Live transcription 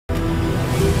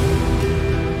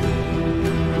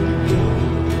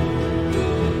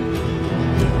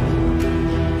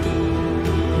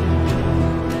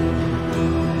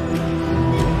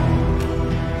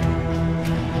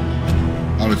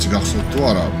გახსოვთ თუ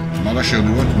არა, მაგრამ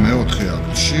შევდივართ მეოთხე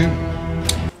აქტში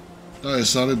და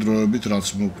ეს არის დროებით რაც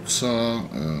მოგცა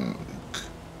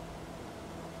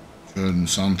ჩვენ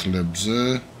სანთლებზე.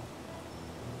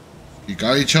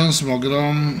 კაი ჩანს,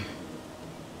 მაგრამ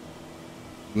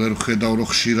ვერ ვხედავ რომ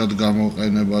ხშირად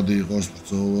გამოყენებადი იყოს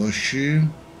ბრძოლაში.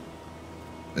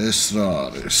 ეს რა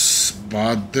არის?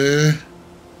 ბადე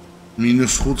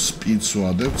 -5 სპიდს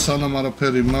ვადებთ, სანამ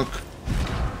არაფერი მაქვს.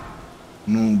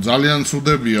 ნუ ძალიან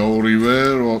ცუდებია ორივე,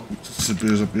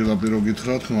 პირდაპირ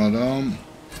გითხრათ, მაგრამ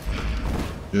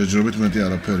ჯერჯერობით მეტი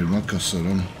არაფერი მაქვს, ასე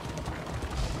რომ.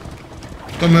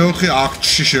 და მეოთხე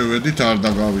აქტში შევედით, არ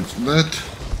დაგავიწყდეთ.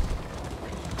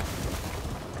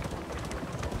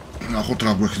 ნახოთ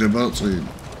რა გვექნება წინ.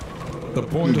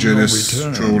 ჯერეს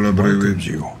ჩვეულებრივი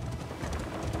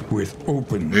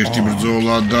ერთი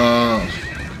ბრძოლა და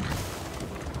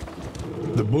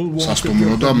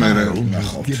სასტუმრო და მერე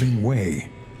ნახოთ.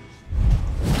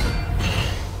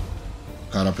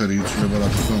 არაფერი იცვლება რა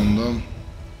თქმა უნდა.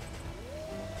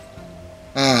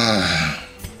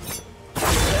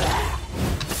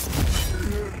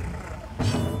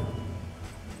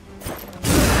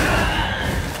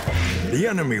 The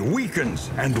enemy weakens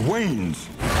and wanes.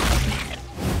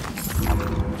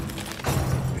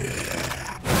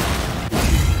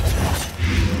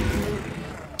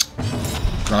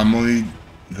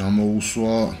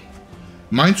 გამოუსვა.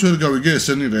 მაინც ვერ გავიგე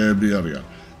ესენი რეები არიან.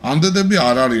 ამდედები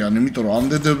არ არიან, იმიტომ რომ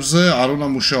ამდედებზე არ უნდა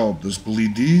მუშაობდეს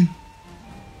ბლიდი.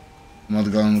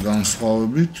 მათგან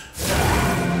განსხვავებით.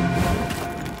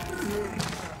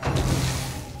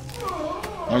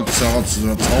 არც რაღაც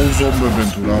წაუზომბებენ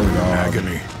თუ რა ვიცი.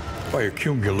 Agony by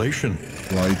accumulation.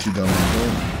 ლაითი დამიდო.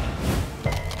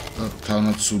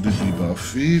 თანაც სუდი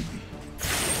დიბაფი.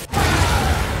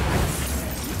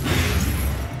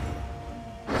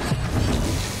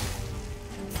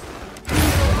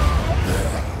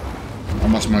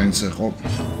 ამას მაინც ეხო.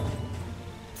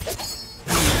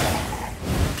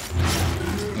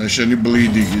 შენი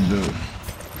ბლიდი კიდე.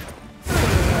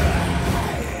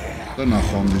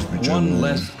 One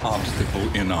less obstacle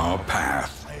in our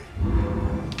path.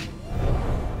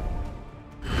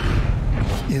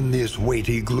 In this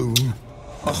weighty gloom,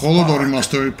 ხოლო ორი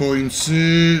mastery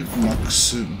points-ი,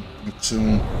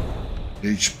 maximum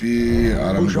HP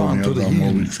არამგონია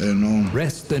გამოვიყენო.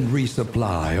 Rest and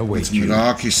resupply awaits you.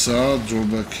 რაკისა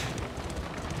drawback.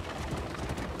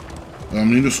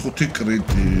 -5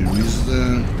 კრიტი ვიზდე.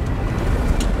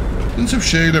 ინცებ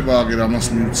შეიძლება აგერ ამას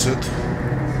მივცეთ.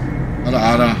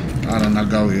 არა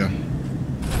ნაგავია.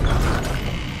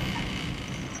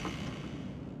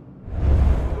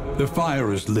 The fire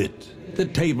is lit. The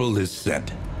table is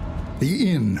set. The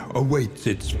inn awaits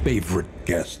its favorite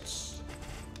guests.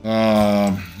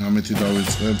 ამეთი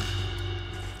დავიწყებ.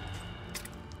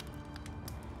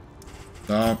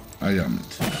 და აი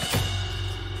ამით.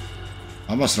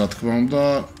 ამას რა თქმა უნდა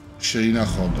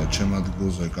შეინახავდა ჩემ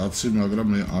ადგილზე კაცი, მაგრამ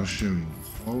მე არ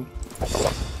შევინახავ.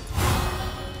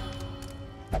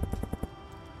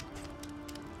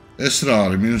 ეს რა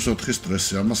არის -4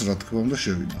 სტრესი, ამას რა თქმა უნდა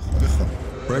შევინახავ. ეხლა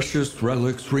Precious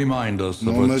relics remind us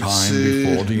of a time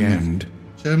before the end.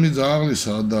 ჩემი ძაღლი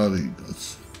სად არის კაც?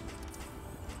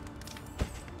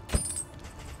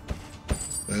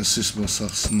 ესის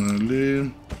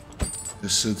მოსახსნელი.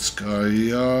 ესეც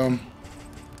კაია.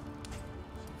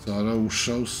 არა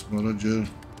უშავს, მაგრამ ჯერ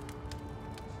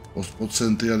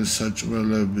 20%-იანი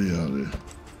საჭმელები არის.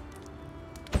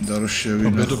 და რა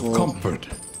შევინახო?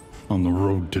 On the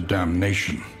road to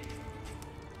damnation.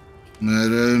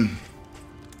 Mere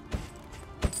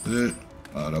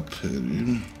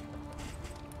araperi.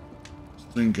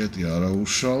 Stringeti ara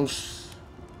უშავს.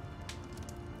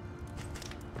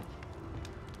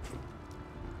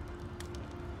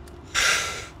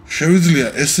 შევიძლია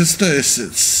ესეც და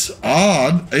ესეც.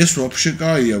 ან ეს ვაფშე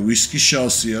კაია, ვისკის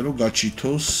შანსია რომ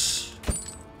გაჩითოს.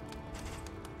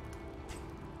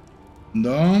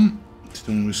 და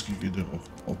თვითონ ვისკი კიდე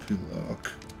ყოფილა აქ.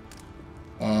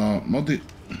 მოდი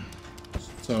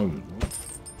წავიდეთ.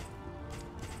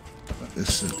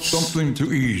 Something to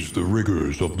ease the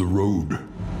rigors of the road.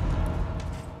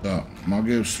 და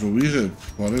მაგებს რო ვიღებ,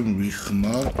 ვარენ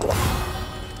ვიხმარ.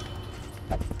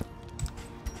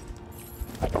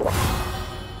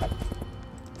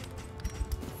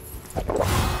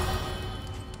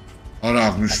 არა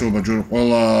აღნიშნულობა ჯერ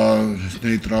ყველა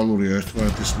ნეიტრალურია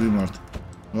ერთმანეთის მიმართ.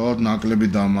 რო ნაკლები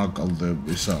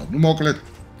დამაკლდები, ისა. ნუ მოკლედ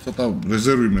ცოტა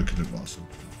რეზერვი მექნება ასე.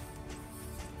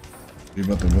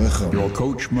 Your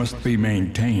coach must be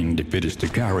maintained if it is to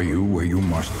carry you where you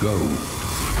must go.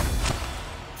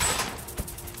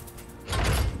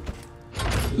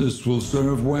 This will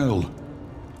serve well.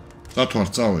 That was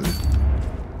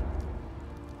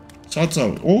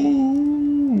საწავი.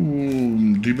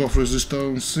 Debuff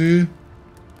resistance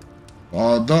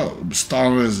და stun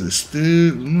resist.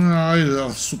 აი,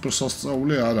 super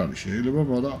სასწაული არ არის, შეიძლება,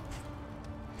 მაგრამ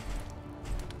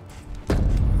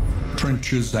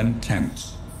trenches and tents.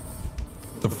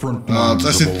 The front lines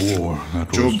of a war that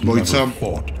was never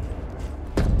fought.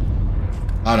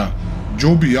 არა,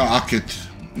 ჯობია აქეთ,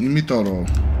 იმიტომ რომ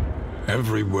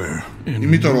everywhere.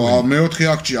 იმიტომ რომ მეოთხე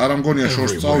აქტში არ ამგონია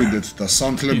შორს წავიდეთ და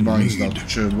სანთლებ მაინც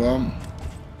დაგრჩება.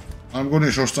 არ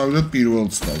მგონია შორს წავიდეთ პირველ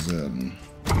ცდაზე, ანუ.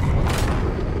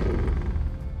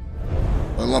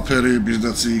 ყველაფერი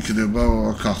ბიზნესი იქნება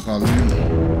აქ ახალი.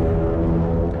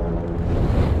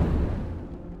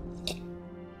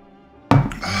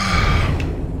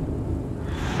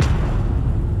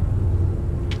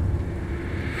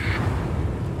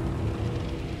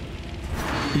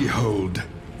 Behold,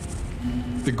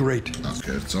 the great.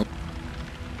 Აკერცო.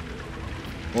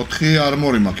 4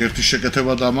 armor-ი მაქვს, ერთი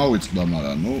შეკეთება დამავიწყდა,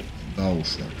 მაგრამ ნუ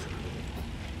დაუშვათ.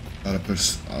 არაფერს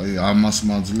აი ამას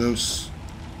მაძლევს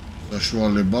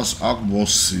საშუალებას აქ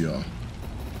ბოსია.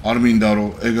 არ მინდა რომ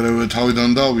ეგრევე თავიდან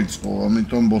დავიწყო,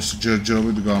 ამიტომ ბოსი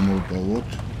ჯერჯერობით გამოვტოვოთ.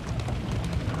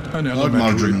 An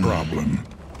elementary problem,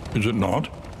 is it not?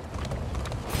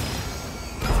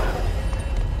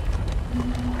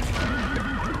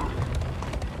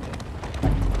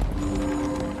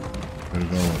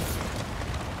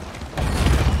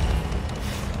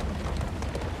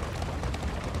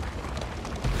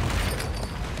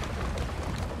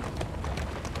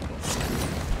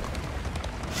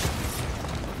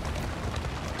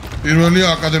 პირველი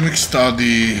academic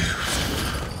study.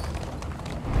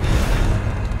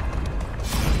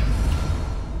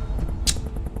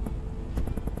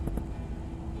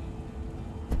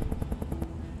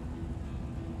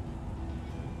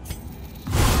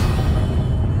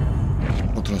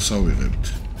 Ოტრასავიღებთ.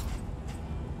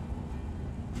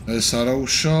 ეს არა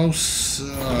უშავს,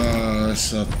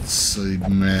 ესაც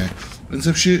იმე.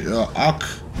 პრინციპში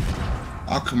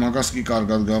აქ მაგას კი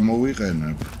კარგად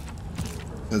გამოვიყენებ.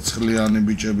 ცეცხლიანი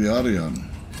ბიჭები არიან.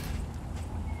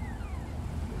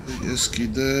 ეს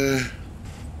კიდე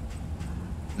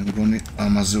მე მგონი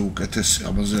ამაზე უკეთესი,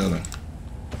 ამაზე არა.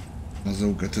 ამაზე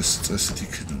უკეთესი წესით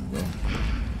იქნება.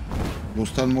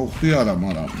 ბოსთან მოვხვდი არა,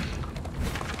 მაგრამ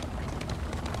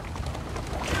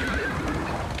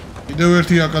კიდევ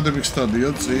ერთი academic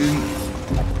study-ა წინ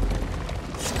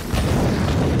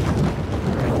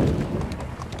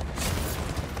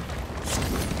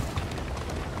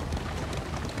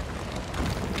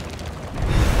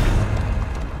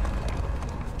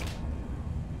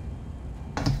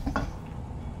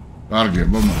კარგია,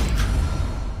 მამა.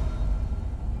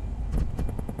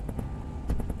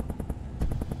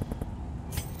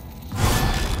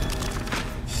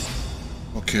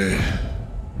 ოკეი.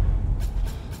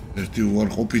 ერთი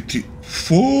უარყოფითი.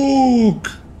 Fuck!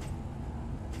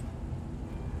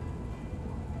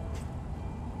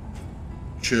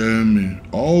 ჩემი.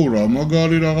 აუ, რა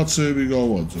მაგარი რაღაცები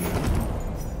გავაძრე.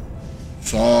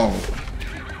 საო.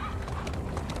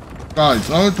 კაი,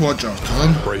 წავედ ვაჭართან.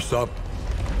 Brace up.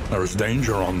 There is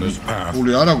danger on this path.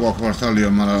 Ული არა გვაქვს მართალია,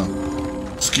 მაგრამ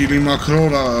სკილი მაქვს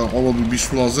რომ ყოველ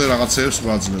ბისვლაზე რაღაცებს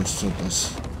ვაძლევს ცოტას.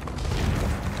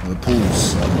 პულს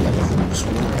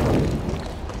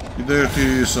კიდე ერთი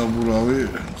საბურავი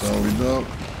დავიდა.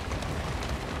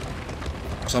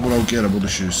 საბურავი კი არა,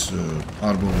 ბოდიში ის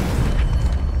არბორი.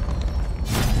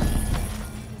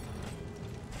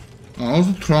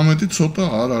 18 ცოტა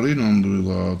არ არის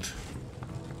ნამდვილად.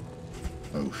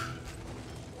 აუ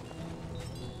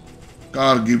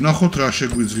კარგი, ვნახოთ რა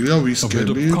შეგვიძლია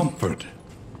ვისკები.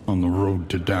 On the road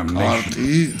to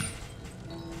damnation.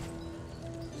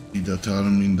 იდათ არ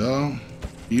მინდა.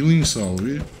 Healing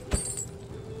salve.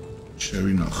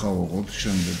 შევინახავ ოღონდ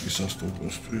შემდეგი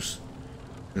სასტუმროსთვის.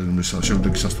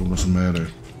 შემდეგი სასტუმროს მერე.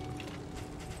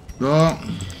 და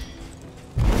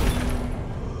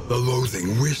The loathing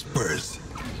whispers.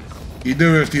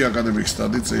 კიდევ ერთი academic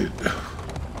study წინ.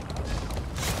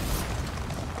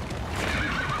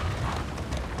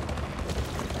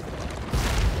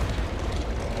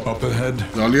 Up ahead.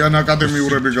 ძალიან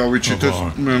აკადემიურები გავიჩიტეთ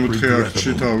მეოთხე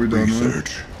აქტში თავიდანვე.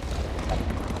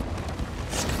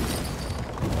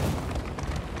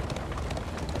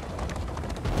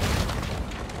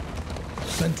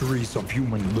 Centuries of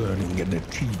human learning and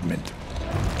achievement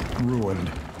ruined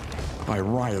by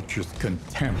riotous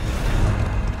contempt.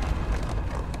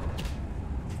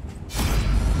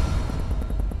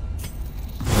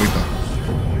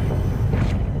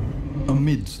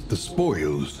 Amidst the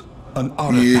spoils, an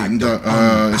artifact of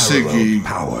unparalleled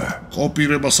power.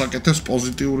 ყოფირებას აკეთებს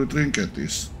პოზიტიური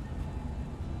ტრინკეტის.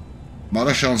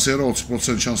 მაგრამ შანსია რომ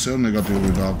 20% შანსია რომ ნეგატიური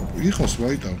დააკვირდო. იყოს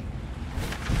ვაიტა.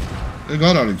 ეგ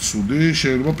არ არის ცუდი,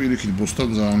 შეიძლება პირიქით ბოსთან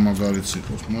ძალიან მაგარიც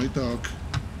იყოს, მაიტა აქ.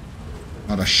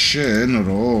 მაგრამ შენ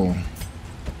რო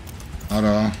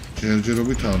არა,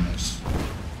 ჯერჯერობით ამას.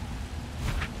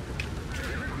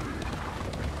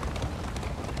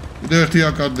 ერთი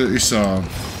ისა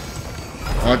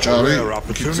აჭარი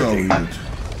იქცავით.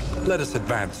 Let us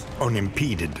advance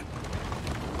unimpeded.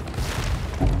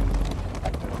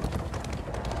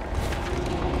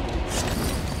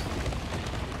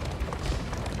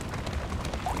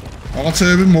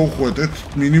 რაღაცეები მოვხვეთეთ,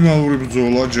 მინიმალური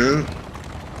ბრძოლა ჯერ.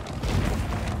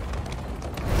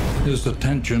 His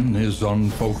attention is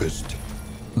unfocused,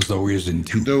 as though he is in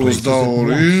two There was places at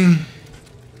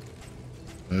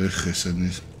once.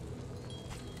 Ხესენის.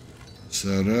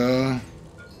 Sara.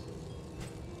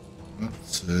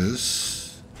 What's this?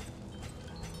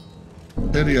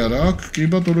 Periarak, კი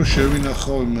ბატონო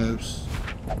შევინახავ იმებს.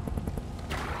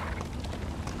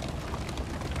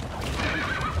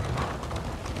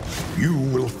 You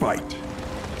will fight,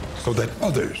 so that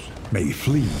others may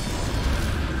flee.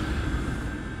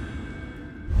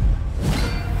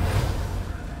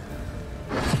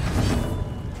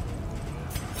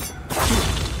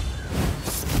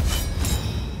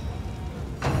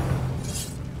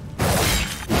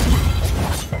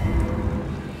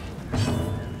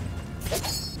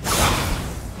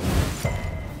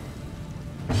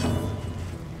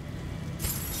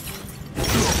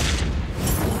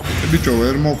 Bicho,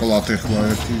 ვერ მოკლათ ახლა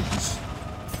ერთი ის.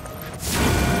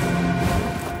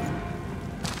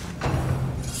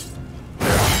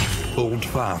 Hold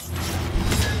fast,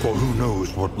 for who knows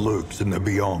what lurks in the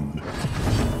beyond.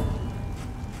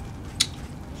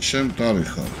 შემტარი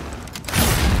ხარ.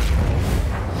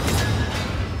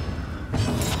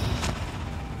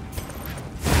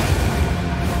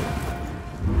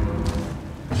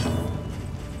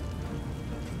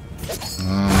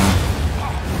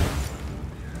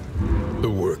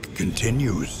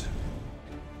 Continues.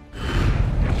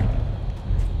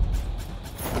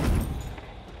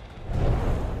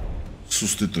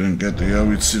 Susti ტრინკეტია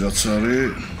ვიცი რაც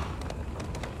არის.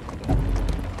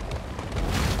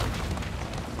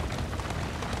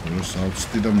 ეს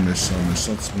აუცდი და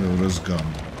მესამესაც მეორეს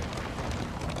გამო.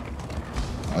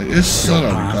 აი ეს არ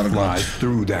არის კარგად.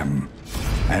 Through them,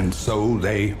 and so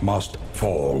they must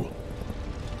fall.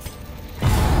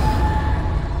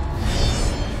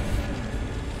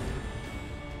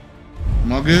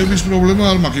 მაგების პრობლემა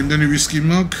არ მაქვს, იმდენი ვისკი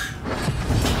მაქვს.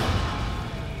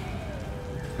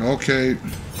 Okay.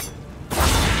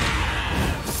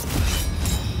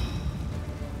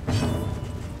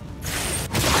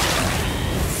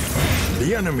 The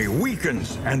enemy weakens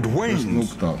and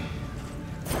wanes.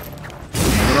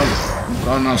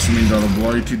 Განას მინდა რომ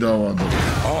ბლაითი დავადო.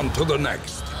 On to the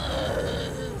next.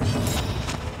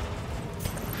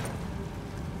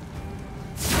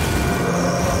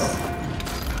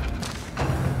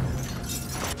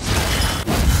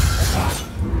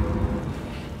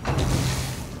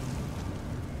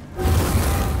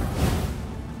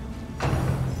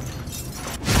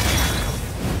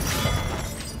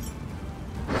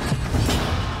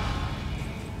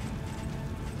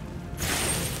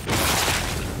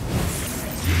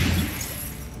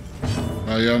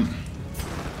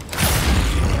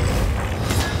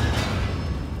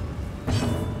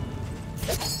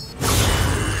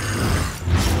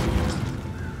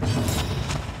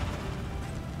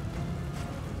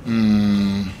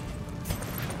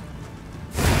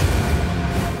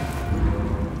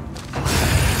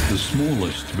 The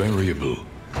smallest variable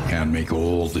can make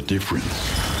all the difference.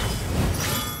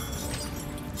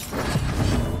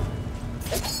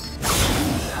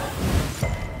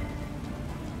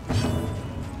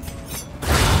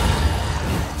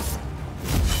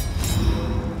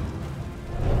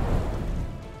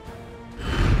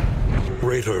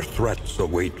 Greater threats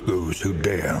await those who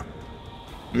dare.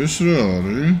 ეს რა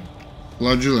არის?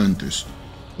 Flagellantis.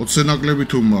 20 ნაკლები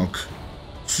თუ მაქვს.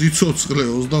 სიცოცხლე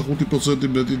 25%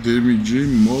 მეტი დემიჯი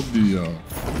მოდია.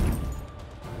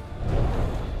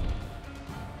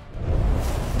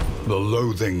 The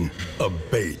loathing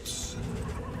abates.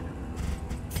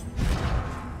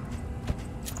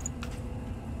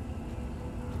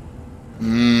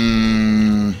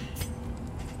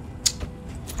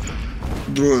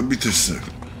 დროებით ესე.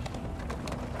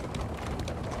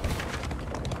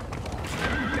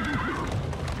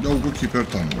 და უკვე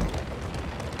კიპერთან ვარ.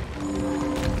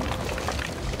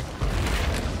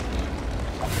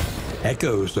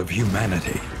 Echoes of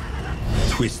humanity,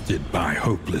 twisted by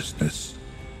hopelessness.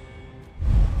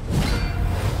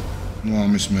 No,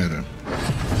 amის მერე.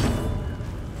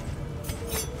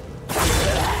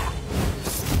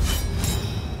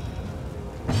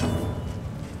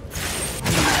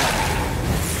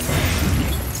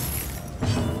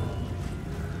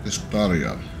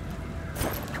 მختარია.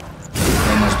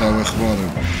 ამას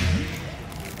დავეხმარება.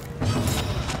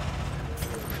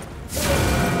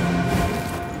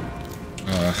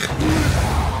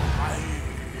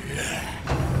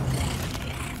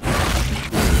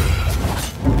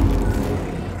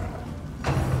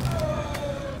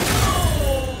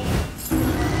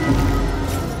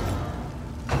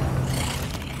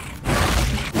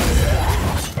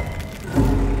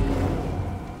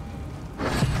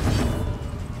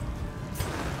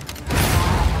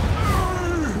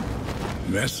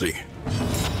 Messy,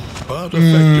 but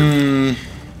effective.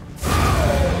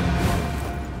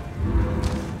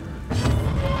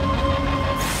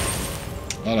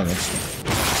 Ah, ragazzi.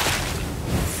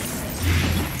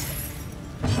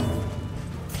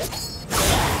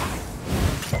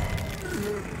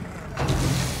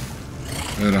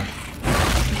 Era.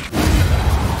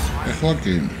 E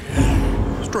fucking.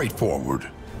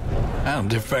 Straightforward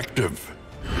and effective.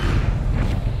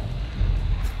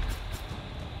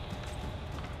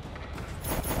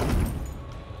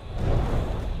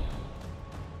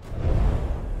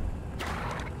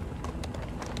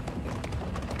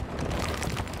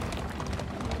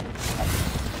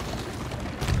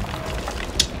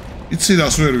 იცი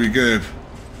რას ვერ ვიგებ?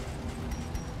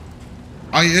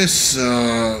 აი ეს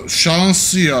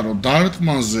შანსია რომ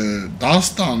დარტყმაზე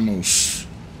დასტანოს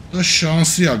და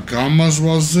შანსია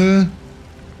გამაზვაზე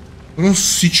რომ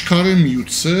სიჩქარე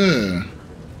მიუცე?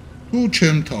 თუ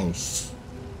ჩემ თავს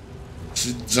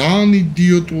ძალიან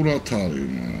იდიოტურად არის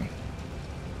მაგრამ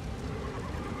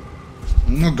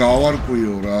უნდა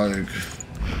გავარკვიო რა ეგ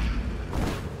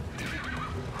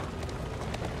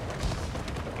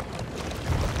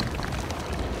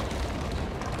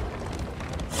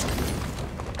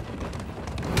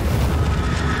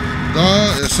და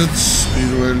ესეც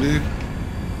პირველი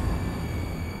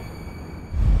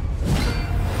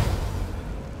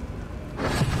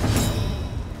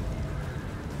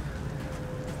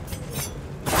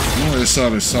ნუ ეს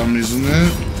არის სამიზნე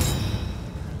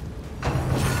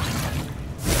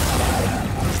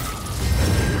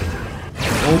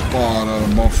ოპა რა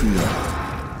მაფია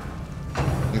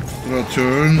extra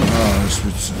turn ეს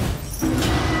ვიცი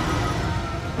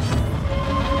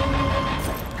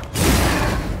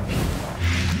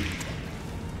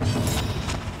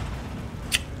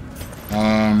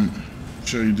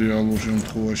idealურ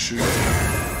შემთხვევაში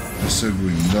ესე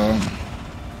გვინდა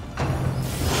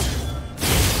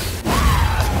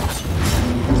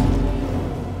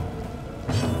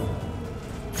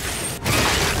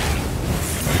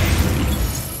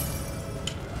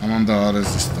ამან და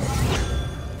არეზისტა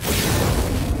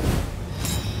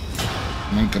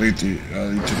მან კრიტი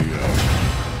აიჭრია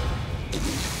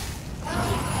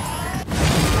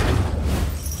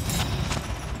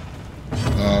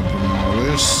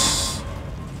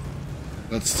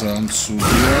that's ძალიან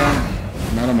ცუდია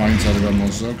მაგრამ მაინც არ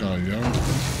გამოსა კაია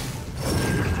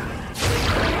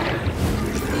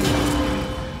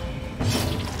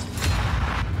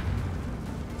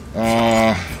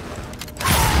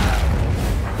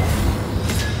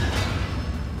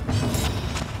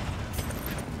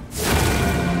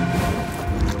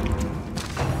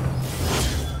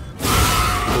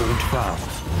Hold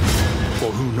fast,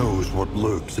 for who knows what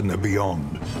lurks in the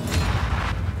beyond.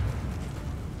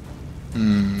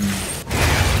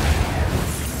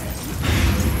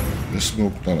 ეს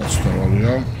მოკვდარაც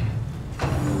თავალია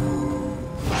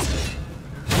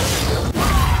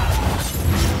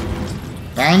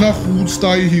ანა 5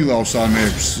 დაიჰილავს ან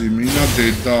 6 მინა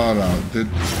დედა რა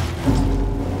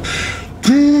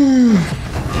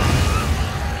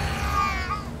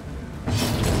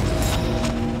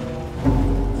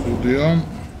სუდია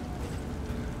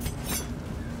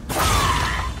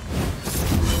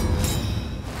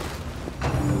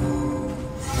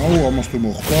აუ ამას თუ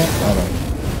მოხდა არა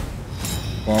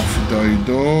ბაფი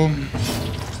დაიდო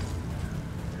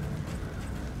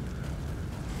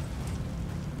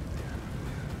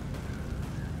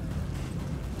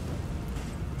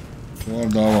ვარ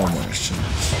დავამა ეს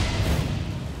ჩემს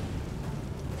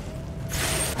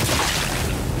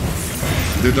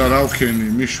დედა რა ვქენი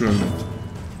მიშველეთ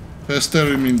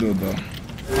ფესტერი მინდოდა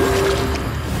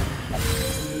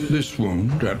This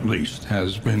wound at least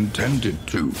has been tended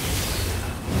to.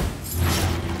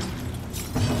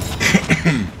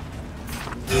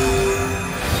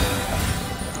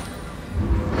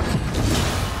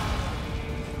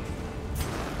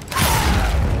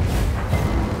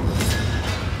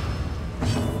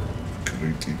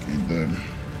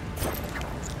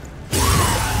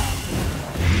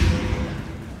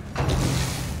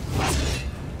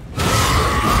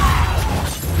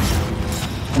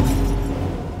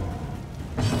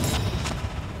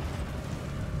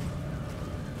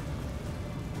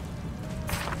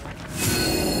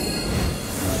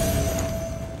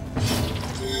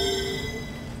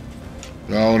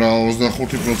 Გავრა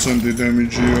 25%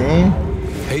 დემიჯიო.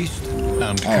 Haste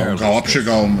and გავაფშე carelessness.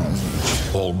 გავმაზრე.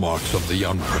 Hallmarks of the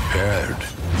unprepared.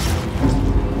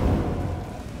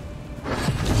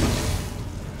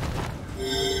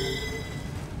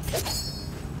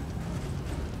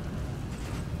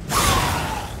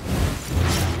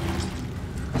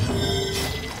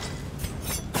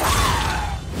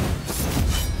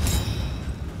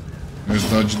 ეს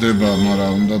დაჯდება,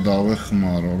 მაგრამ უნდა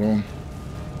დავეხმარო, რომ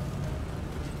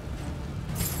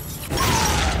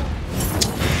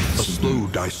A slow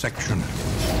dissection.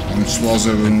 ამ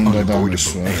სვაზე ვერ უნდა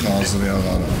დამესვა, ეხა აზრი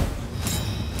აღარა.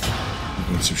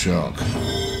 პრინციპში აქ.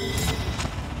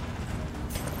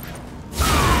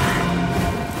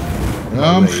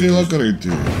 ამხილა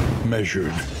კრიტი.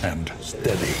 Measured and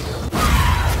steady.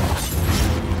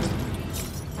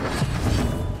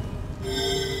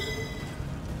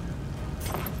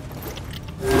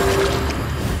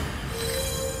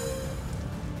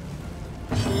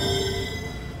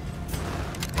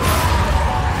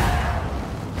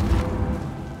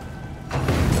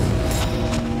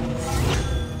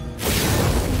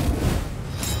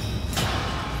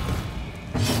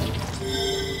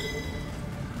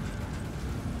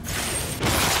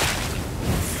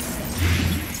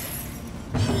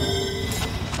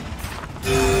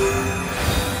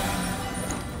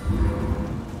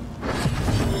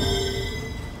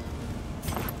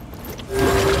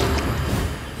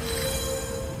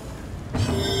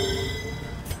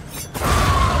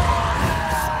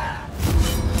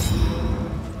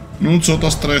 ნუ ცოტა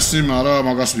სტრესი, მაგრამ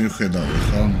მაგას მივხედავ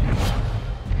ხა.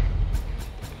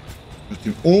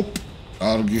 ერთი ოპ,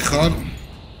 კარგი ხარ.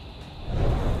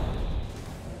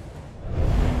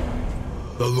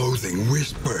 The loathing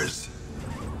whispers.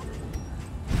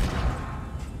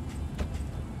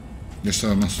 ეს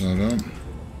ამას არა.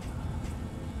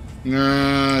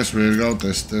 ეს ვერ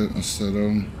გავტესტე, ასე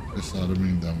რომ ეს არ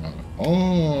მინდა, მაგრამ.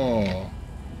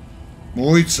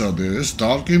 მოიცადე, ეს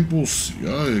dark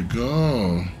impulse-ია, ეგა.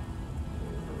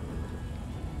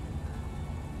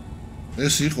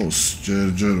 ეს იყოს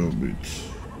ჯერჯერობით.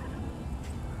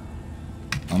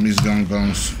 ამისგან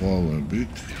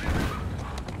განსხვავებით.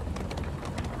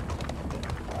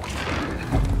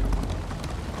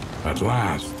 At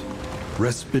last,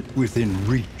 respite within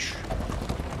reach.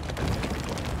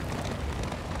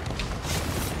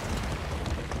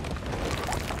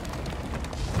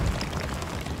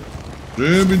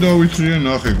 Rebi დავიწრიე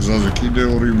ნახე გზაზე კიდე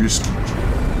 2 ვისკი.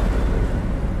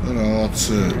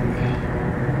 რაღაცები.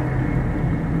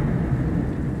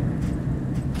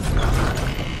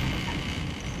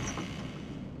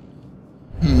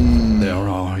 There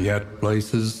are yet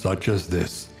places such as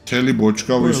this. Teli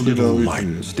bochka Where a whisky little davitri.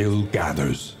 light still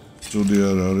gathers. Studi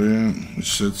არ არის,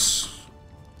 ისეც.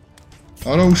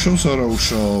 არა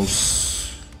უშავს.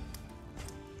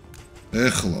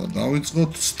 ეხლა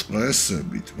დავიწყოთ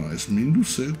სტრესებით, მაგრამ ეს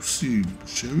 -6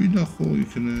 შევიდა ხო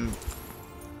იქნებ.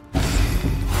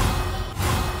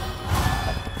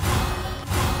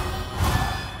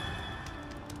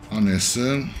 ან ესე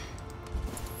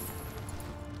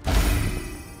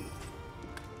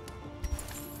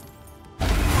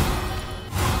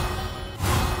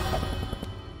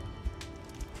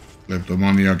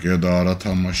ლეპტომანიაკია და არა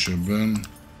თამაშებენ.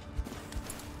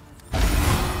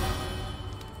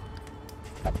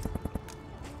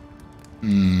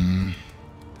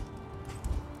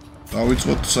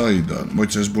 დავიწყოთ საიდან?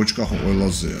 მოიცა ეს ბოჩკა ხო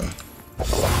ყველაზე.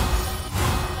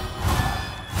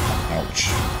 აუჩ.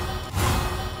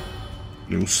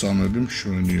 ლეუსამები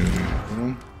მშვენიერი იყო.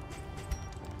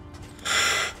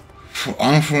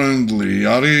 Unfriendly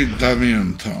არის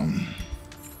დამიანთან.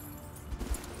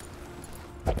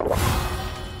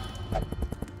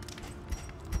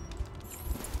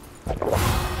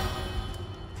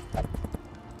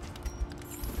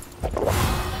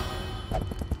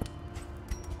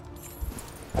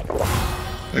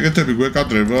 ეგეთები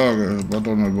გვეკადრება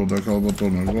ბატონებო და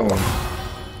ქალბატონებო.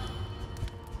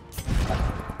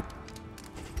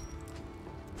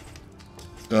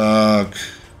 Так.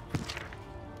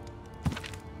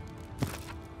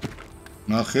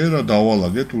 ნახე რა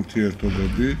დავალაგეთ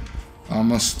ურთიერთობები.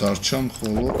 ამას დარჩა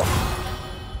მხოლოდ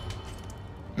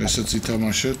ესეც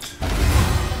ითამაშეთ.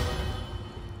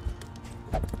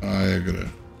 აი ეგრე.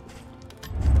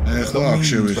 ეხლა აქ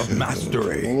შევიხედო.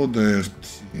 მხოლოდ ერთი.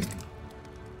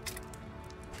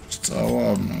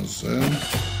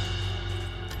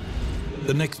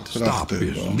 The next stop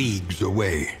is leagues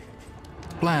away.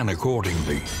 Plan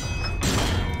accordingly.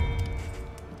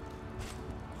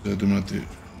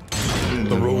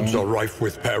 The roads are rife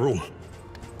with peril.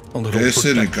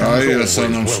 ესენი კაია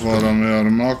სანამ სხვა რამე არ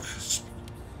მაქვს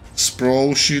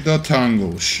სპროულში და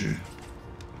თანგლში.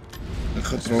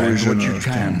 Spend what you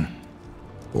can,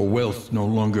 for wealth no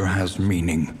longer has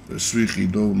meaning. If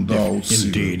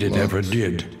indeed it ever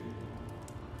did.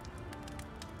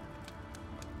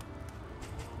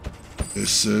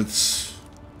 Assets.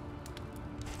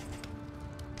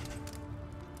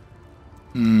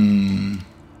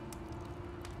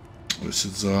 This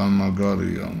is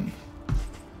Magarian.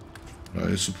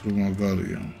 Rais უფრო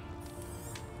მაგარია.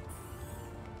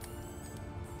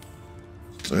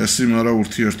 წესი მარა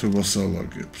ურთიერთობას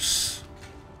ალაგებს.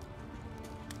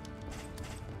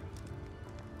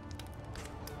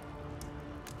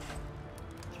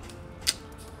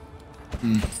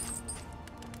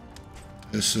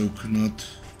 ესე ვქნათ.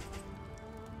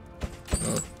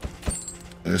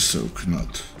 ესე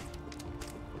ვქნათ.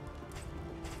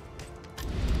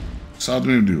 სად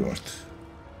მივდივართ?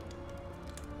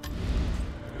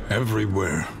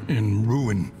 Everywhere in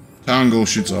ruin.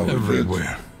 Tangolში წავიდეთ.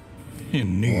 Everywhere in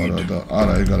need.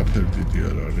 არა, ეგ არაფერი დიდი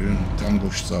არ არის.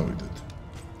 Tangolში წავიდეთ.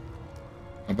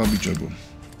 აბა ბიჭებო.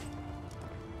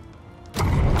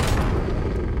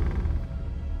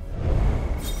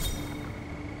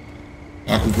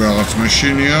 აქ უკვე რაღაც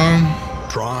მეშინია.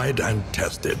 Tried and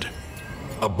tested.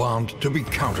 A bond to be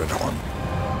counted on.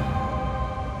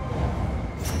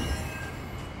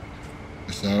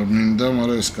 ეს არ მინდა,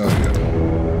 მაგრამ ეს კარგია.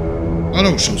 არა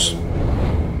უშავს.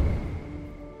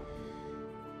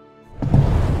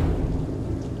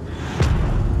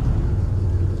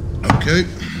 Okay.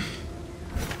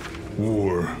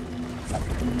 War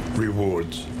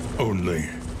rewards only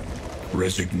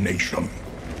resignation.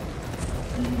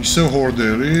 ისე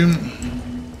ჰორდერი.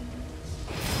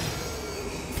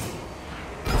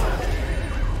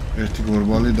 ერთი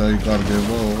გორბალი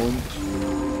დაიკარგება, ოღონდ.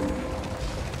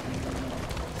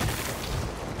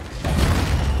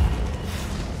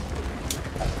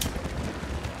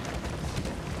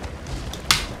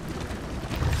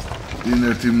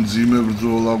 ერთი მძიმე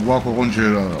ბრძოლა გვაქვს, ოღონდ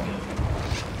ჯერ არა.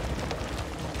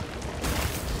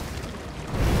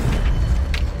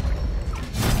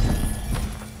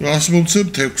 რას მომცემ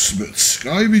 16-ს.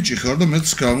 კაი ბიჭი ხარ და მეც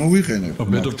გამოვიყენებ.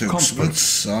 16-ს,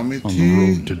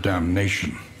 3-ი. To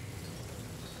damnation.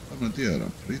 ამეთი არა,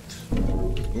 ფრით.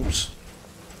 ოპს.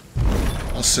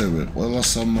 ასევე ყველა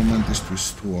სამ მომენტისთვის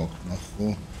თუ აქვს, ნახო.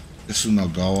 ეს უნდა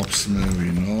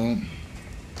გავაფსმევინო.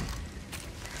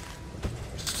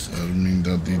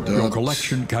 Your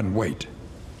collection can wait.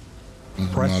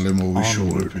 Press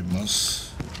onward.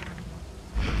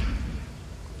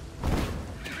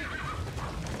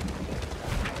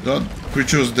 That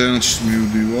creatures dance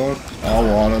მივდივარ. აუ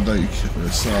არა და იქ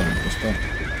ეს არის просто.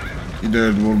 კიდე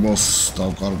ერთ ბორბალს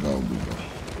დავკარგავდი.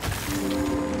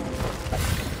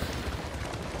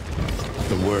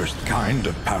 The worst kind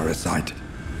of parasite.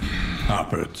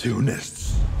 Opportunists.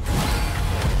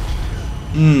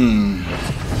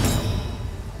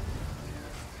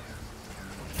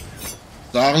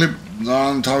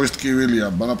 ძალიან თავის ტკივილია,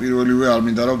 მაგრამ პირველივე არ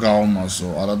მინდა რომ გავამაზო,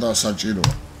 არა და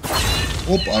საჭიროა.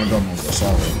 ოპ, არ გამოვდა,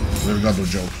 საღო, ვერ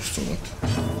გადოჯავთ სწორად.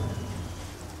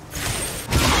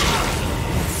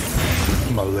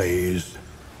 Malaise,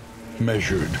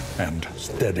 measured and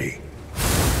steady.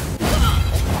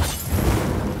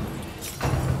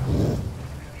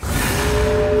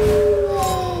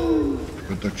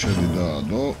 Protection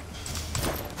dado.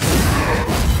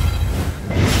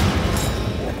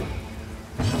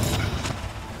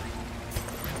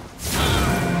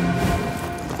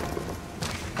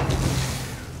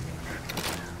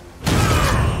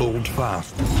 Hold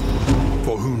fast,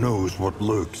 for who knows what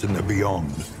lurks in the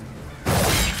beyond.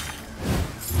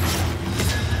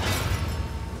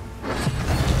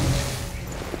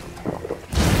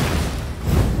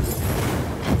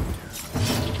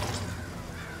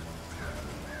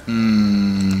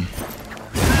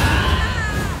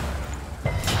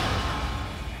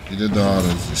 Ile daha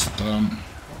rezistan.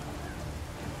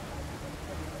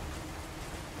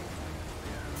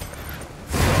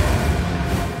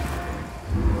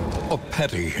 A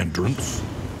petty hindrance.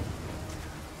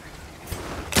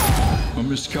 A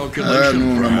miscalculation,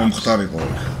 perhaps.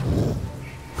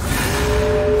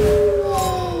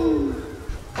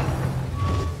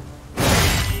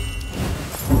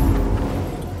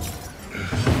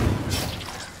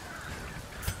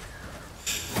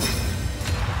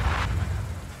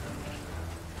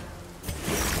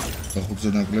 ხუთზე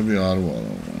ნაკლები არ ვარ.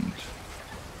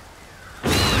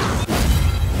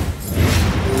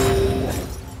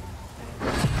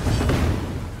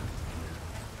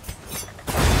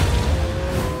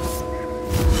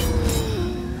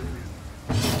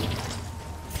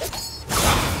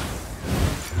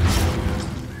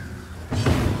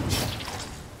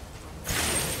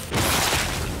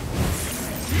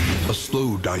 A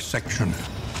slow dissection.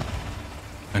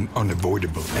 An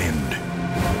unavoidable end.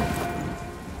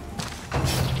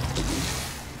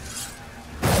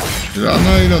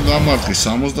 რანაირად დამარხი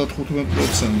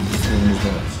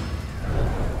 75%.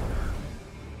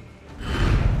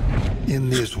 In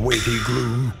this weighty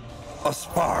gloom, a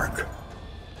spark.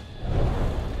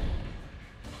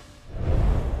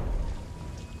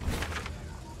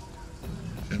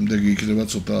 შემდეგი იქნება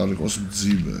ცოტა არ იყოს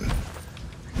მძიმე.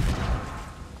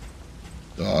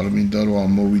 და არ მინდა რომ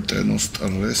ამოვიტენო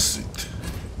სტრესით.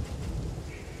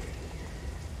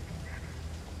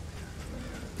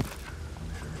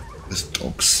 ეს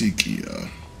ტოქსიკია.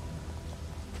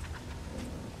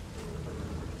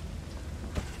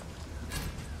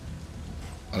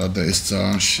 არა და ეს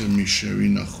ძალიან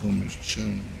შემიშევინახო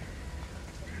მერჩემ.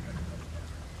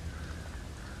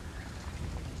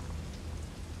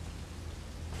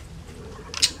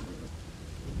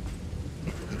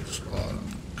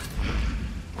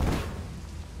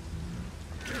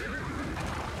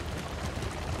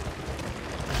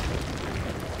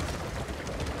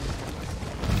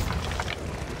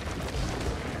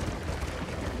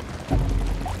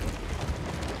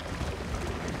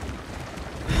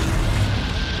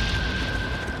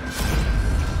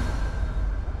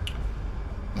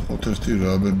 ერთი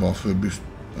რაბე ბაფების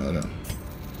არა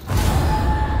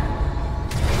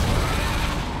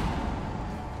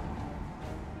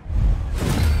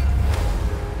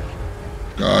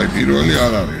კაი პირველი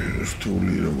არ არის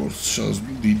რთული როგორც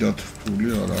შაზბი დიდად რთული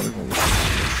არ არის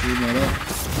ყოველთვის მაგრამ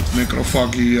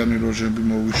ნეკროფაგიანი როჟები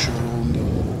მოვიშორო უნდა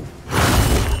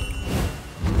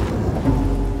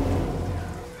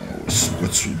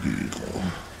სუპერცუდი იყო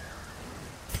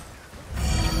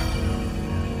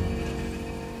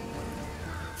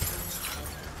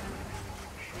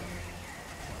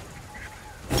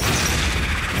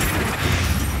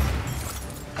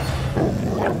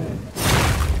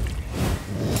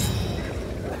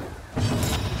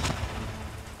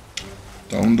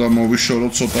უნდა მოვიშორო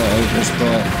ცოტა ალკოს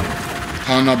და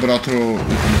თანაბრად რო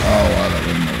არა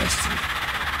ვერ მოვასწრე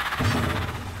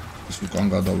ეს უკან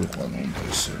გადავიყვანო უნდა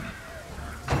ესე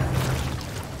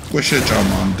უკვე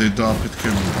შეჭამა ამ დედა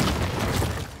აფეთქებული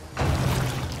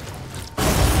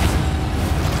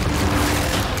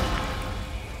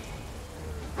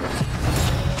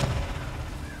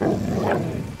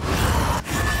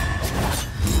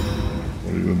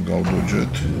ორივე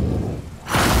გავდოჯეთ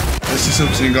ეს ისევ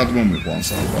წინ გადმომიყვანს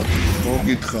ალბათ. რო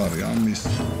გითხარი ამის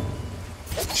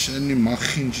შენი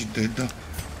მახინჯი დედა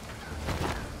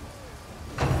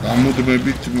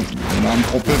გამოდმებით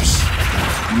მომყოფებს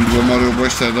იმ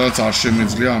მდგომარეობაში სადაც არ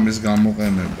შემეძლია ამის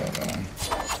გამოყენება რა.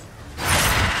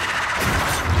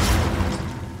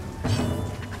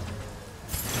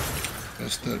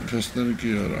 ფესტერი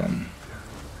კი არა.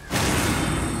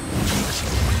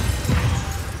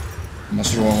 მას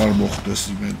რო აღარ მოხდეს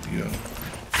იმედია.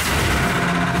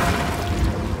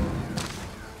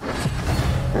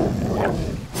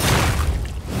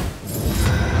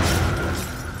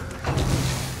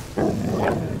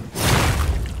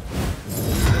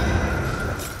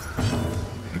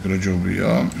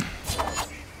 Grajovia.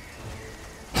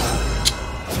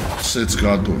 Sets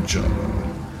gadoja.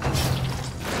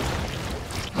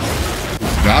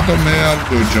 Gado me ar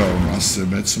doja masse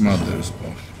mets maders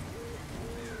baf.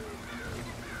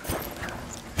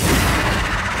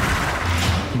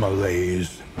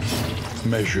 Malaise,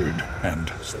 measured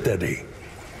and steady.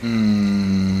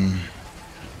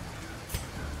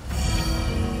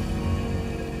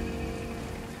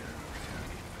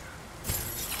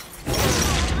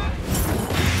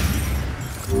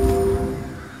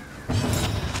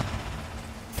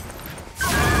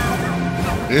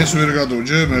 ეს ვერ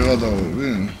გადავჯე, მე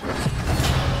გადავები.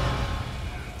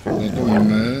 რატომ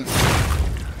მე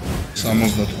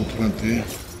 75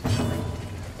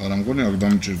 არ ამგონი აქ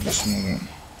დამჭირდეს, მაგრამ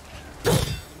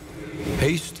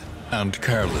Haste and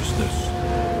carelessness,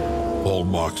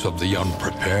 hallmarks of the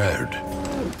unprepared.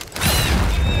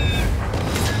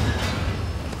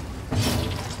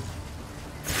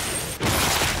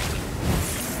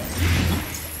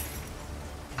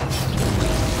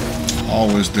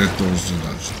 Always dead doors to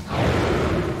that.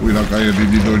 We like I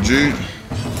did doji.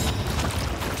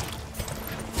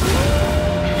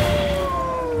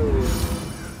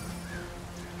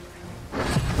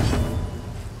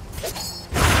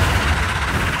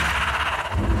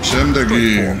 Შემდეგი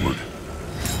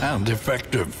and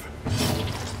effective.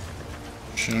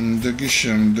 Შემდეგი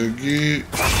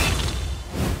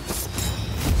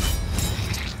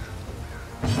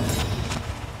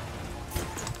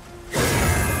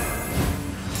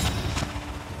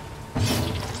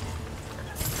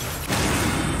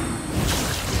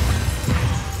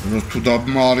თუ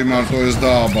დაბმა არის მარტო ეს და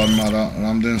აბან, მაგრამ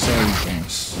რამდენს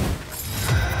აიყვანს.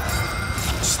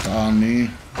 სტანი.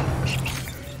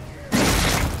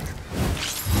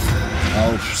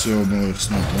 აუ, всё,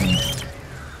 მოიხსნატონ.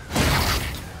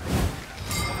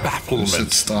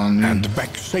 Bafflement and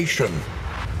vexation.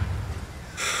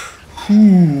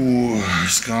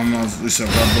 ის ისა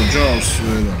გადაჯავს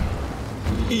ვერა.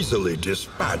 Easily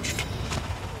dispatched.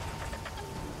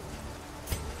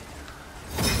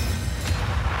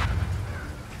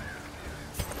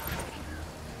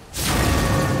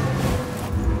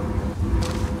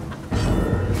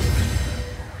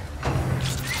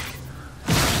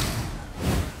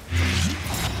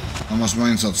 ამას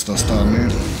მაინც აცდა სტანი.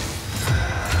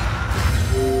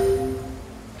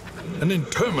 An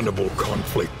interminable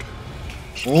conflict.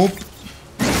 Op.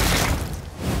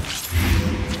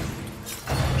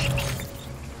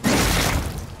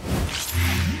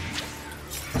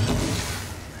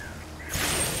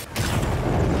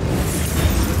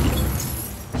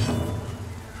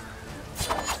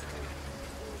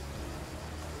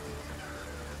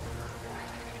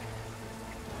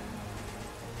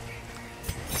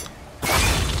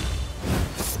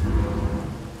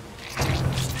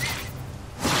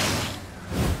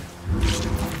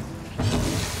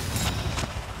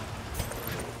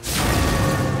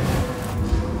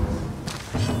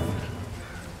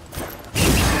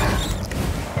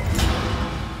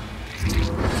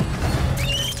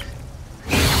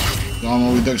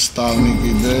 გამოვიდა სტანი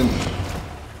კიდე.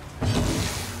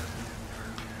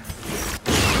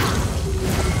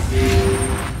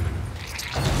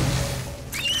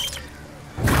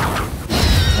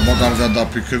 აბა კარგად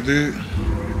დაფიქრდი.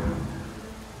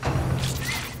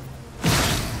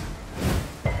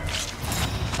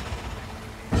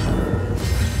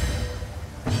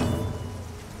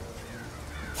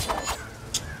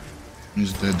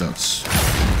 ის დედაც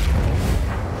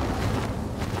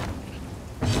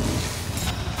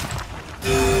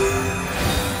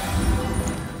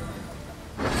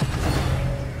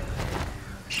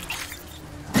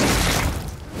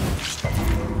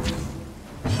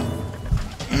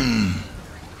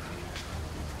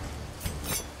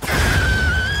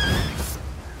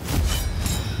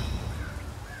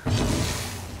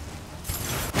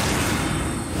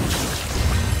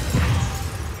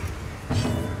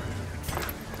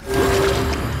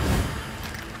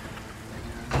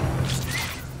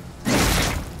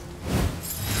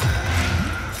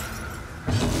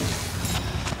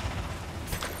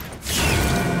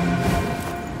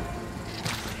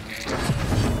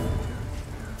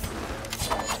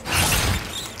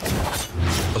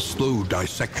Slow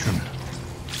dissection,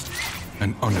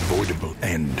 an unavoidable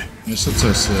end. Yes, it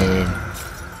says.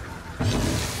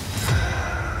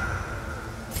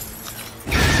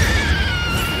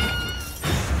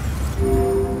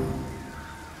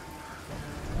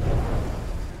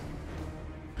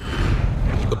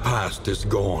 The past is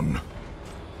gone.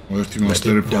 Let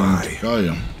it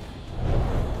die.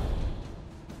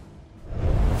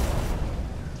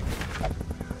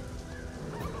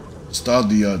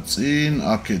 სტადია წინ,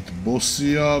 აქეთ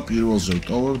ბოსია, პირველზე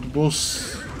ვტოვებთ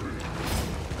ბოსს.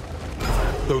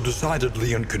 Though decidedly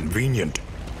inconvenient,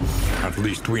 at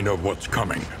least we know what's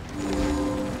coming.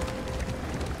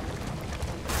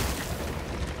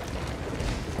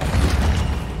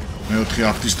 მეოთხე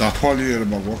აქტის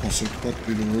დათვალიერება გვაქვს, ასე ვთქვათ,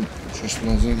 პირველ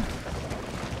შესვლაზე.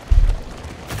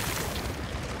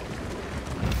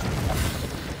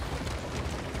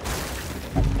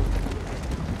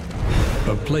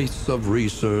 A place of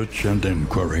research and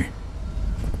inquiry.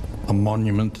 A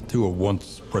monument to a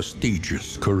once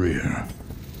prestigious career.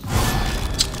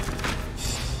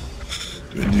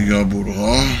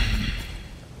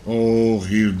 Oh,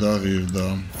 hirda.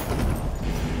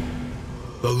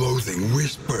 The loathing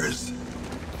whispers.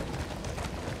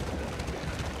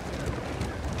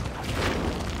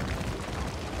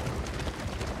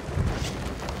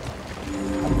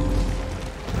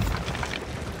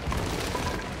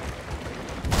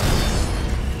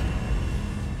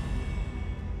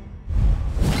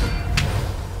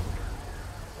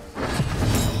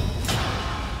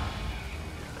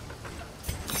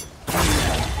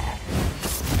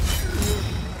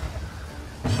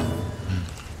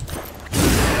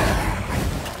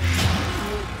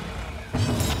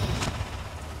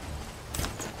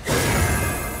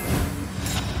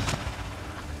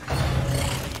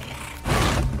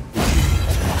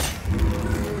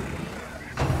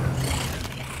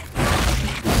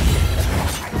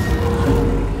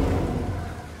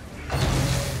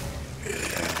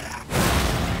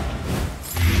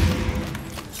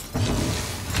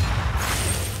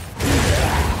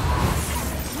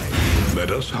 Let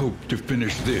us hope to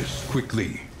finish this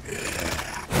quickly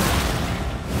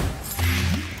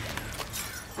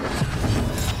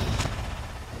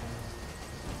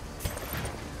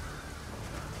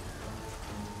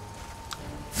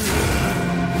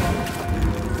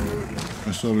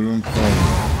ორივე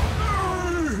მქონე.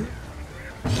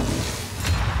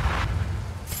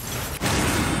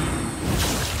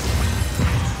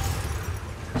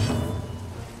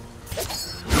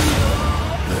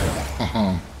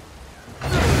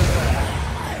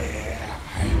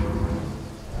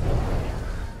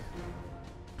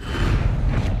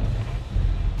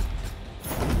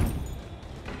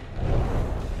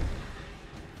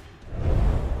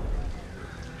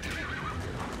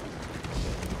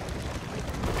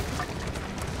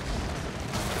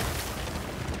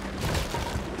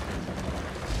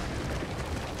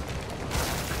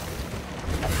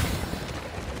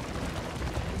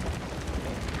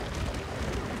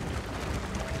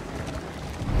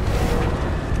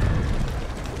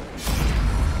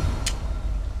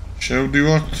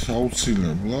 შევდივართ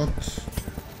აუცილებლად.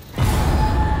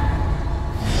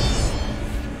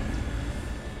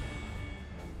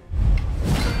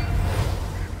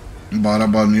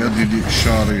 ბარაბანია დიდი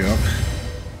შარი აქვს.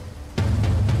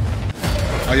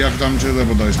 აი აქ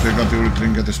დამჭირდებოდა ეს ნეგატიური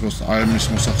ტრინკეტის აემის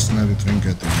მოსახსნელი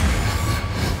ტრინკეტი.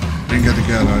 ტრინკეტი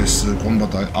კი არა ეს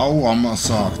კომბატა. აუ ამას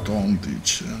აქვს ტონტიჩ.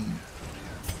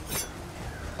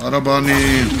 ბარაბანი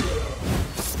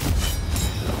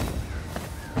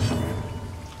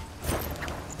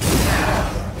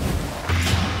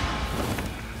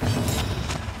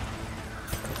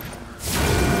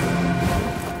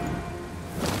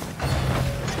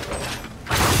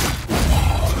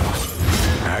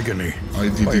აი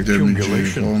დიდი დემეჯი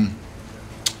იყო.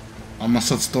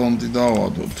 ამასაც ტონტი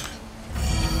დავადოთ.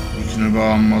 იქნება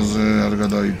ამაზე არ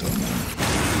გადაიტანა.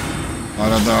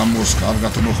 არადა ამოს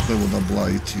კარგად მოხდებოდა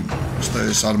ბლაითი. უბრალოდ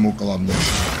ეს არ მოკლანდა.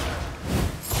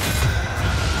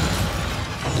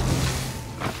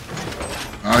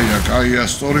 აი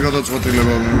სწორი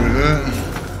გადაწყვეტილება მივიღე.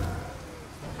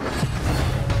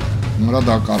 რა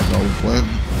დაკარგა უკვე.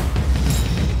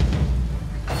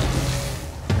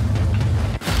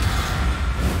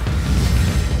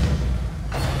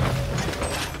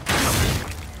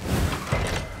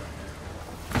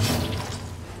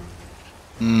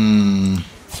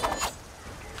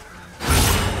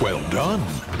 Well done.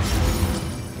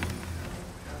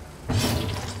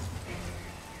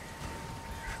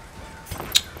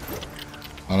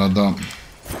 Arada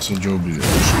sojobia.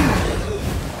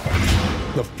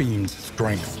 The fiend's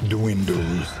strength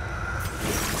dwindles.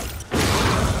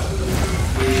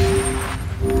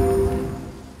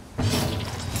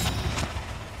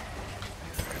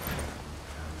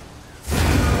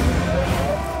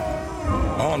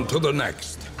 On to the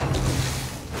next.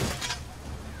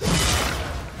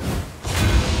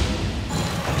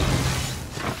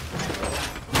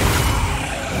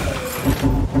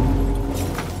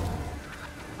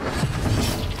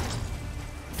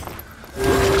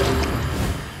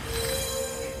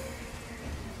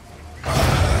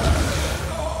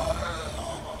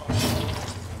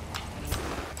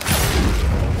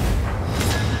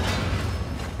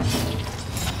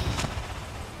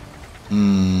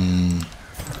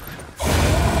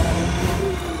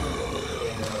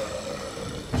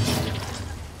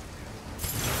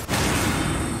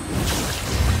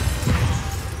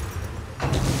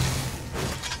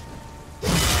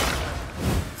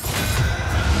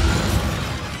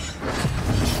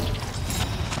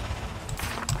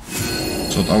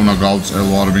 ცოტა უნდა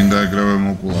გავწელო, არ მინდა ეგრევე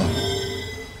მოკლა.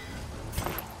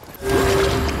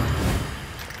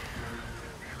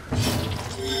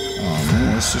 ნუ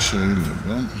ესე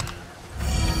შეიძლება.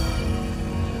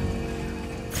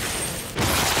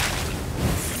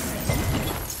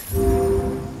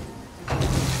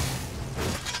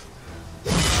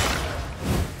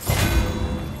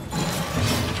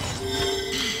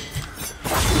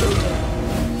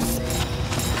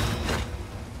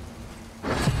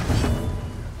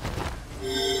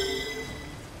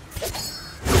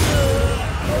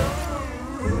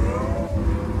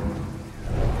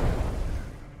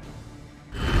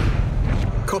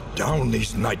 Cut down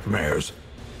these nightmares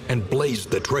and blaze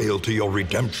the trail to your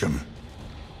redemption.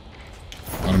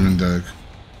 Armindeg.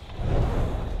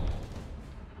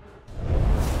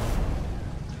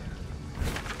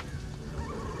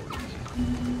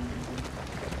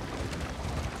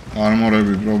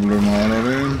 Armorebi problema ar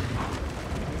არის.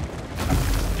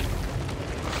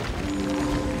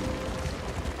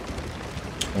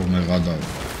 ოვნე გადავა.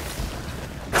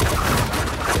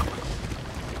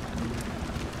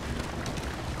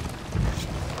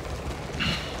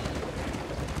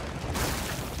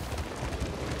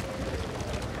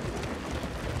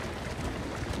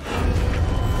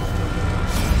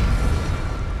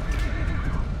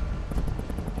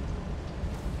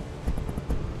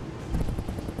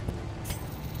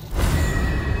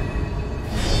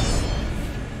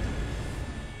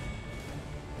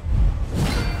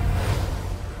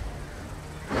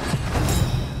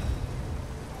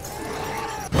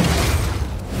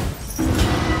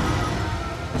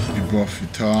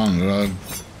 ბაფითან რა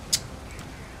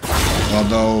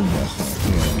გადაობა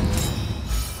ხარ რა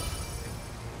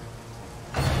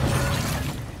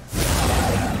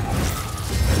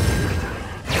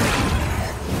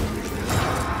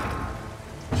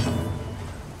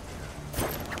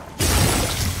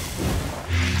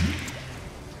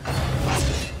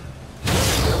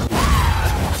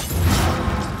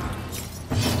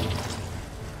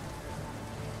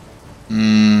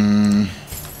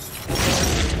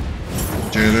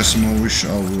ჯერეს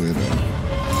მოვიშავერა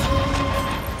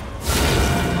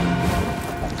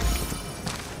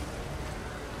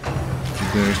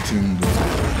დერთინდო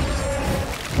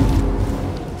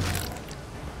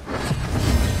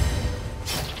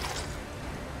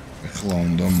ეხლა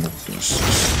უნდა მოგდეს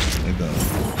ედა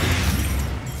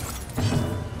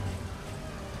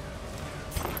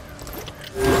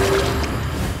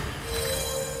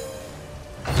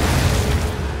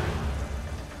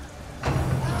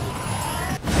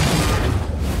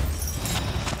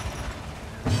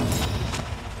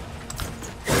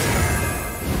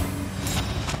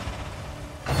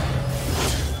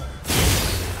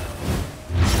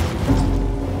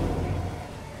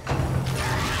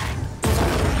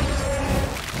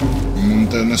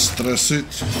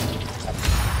სტრესით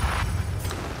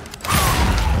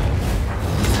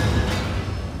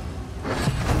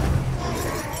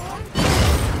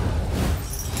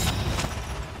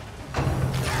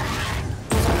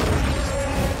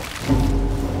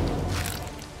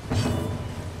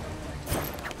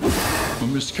A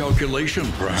miscalculation,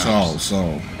 perhaps.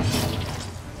 So.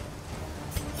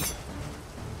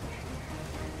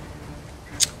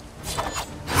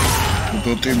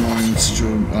 Doti points to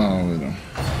wait.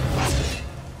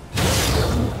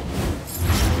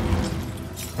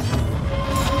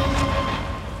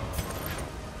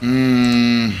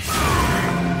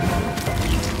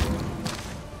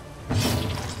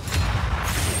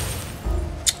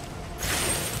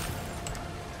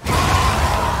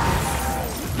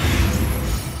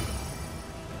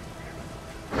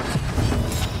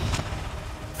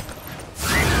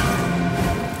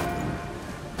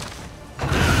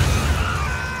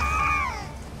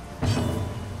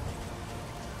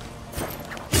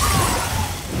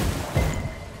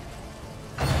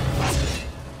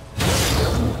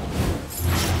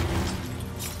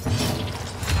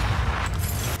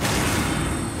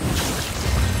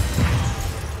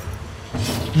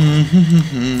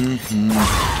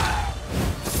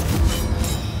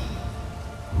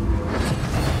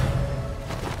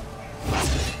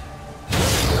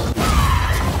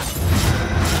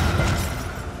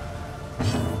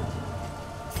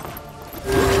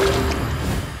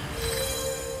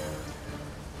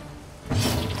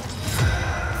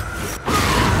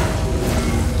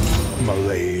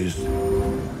 Malaise,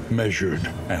 measured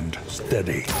and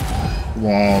steady.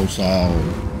 Wow,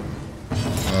 so.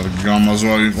 A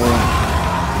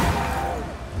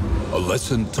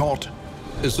lesson taught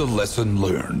is a lesson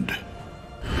learned.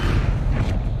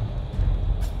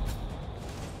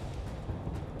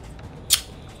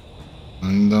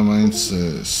 And the mind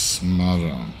says,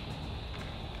 Mara.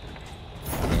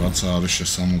 That's how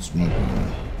it's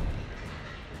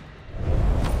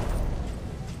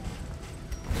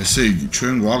ესე იგი,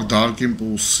 ჩვენ გვაქვს dark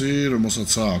impulse,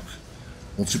 რომელსაც აქვს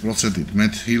 20%-ით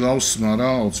მეტ ჰილავს,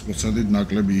 მაგრამ 20%-ით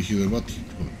ნაკლები იხილება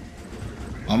თითქოს.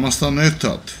 ამასთან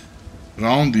ერთად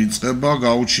რაუნდი იწყება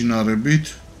გაუჩინარებით,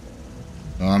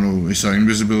 ანუ ისა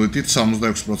invisibility-ით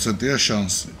 66%-ია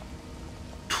შანსი.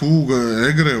 თუ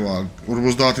ეგრევა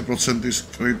 50%-ის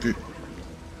კრიტი,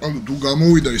 ანუ თუ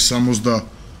გამოვიდა ის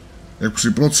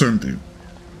 66%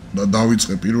 და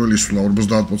დავიწყე პირველი სვლა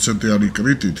 50% არის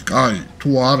კრიტით, კაი, თუ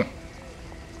არ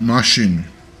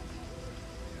მაშინ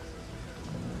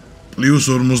პლუს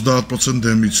 50%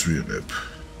 დემიჯს ვიღებ.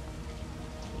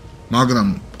 მაგრამ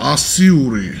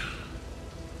პასიური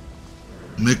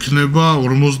მექნება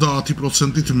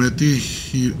 50%-ით მეტი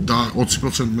და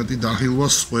 20% მეტი დახილვა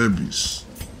სხვების.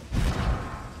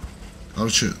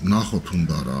 კარჩე, ნახოთ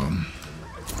უნდა რა.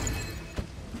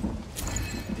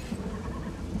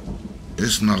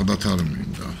 ეს ნაღდათ არ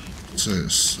მინდა.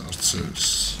 წეს, არც ეს.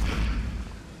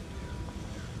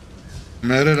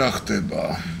 მერე რა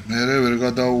ხდება? მერე ვერ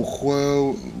გადაუხვევ,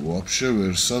 ვაფშე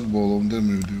ვერსად ბოლომდე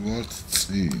მივდივართ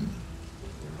წინ.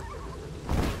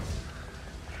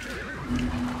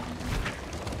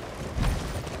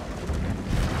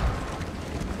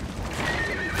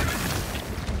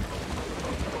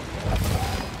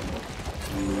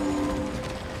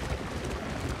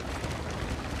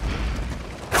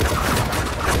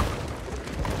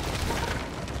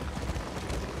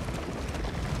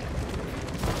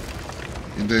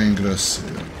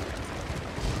 Ingressia.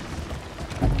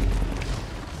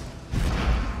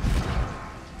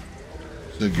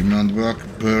 იგი მანდ აქვს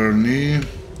burn-ი.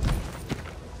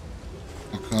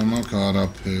 აქ მაქვს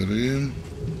არაფერი.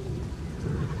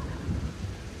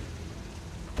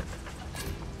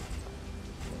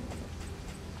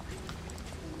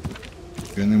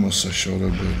 გენი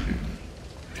მოსაშორებელი.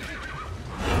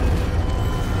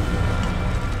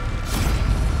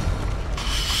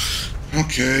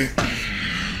 Okay.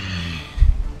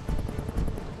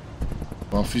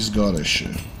 Buffy's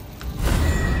გარეშე.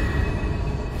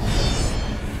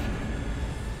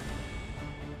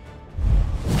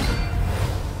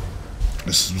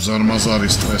 ეს ზარმაზარი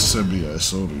სტრესებია ეს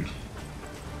ორი.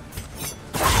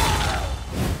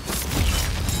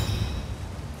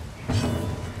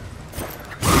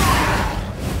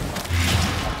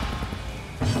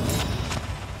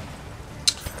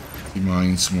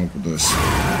 მაინც მოკვდეს.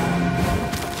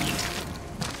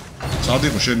 სად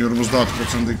იყო შენი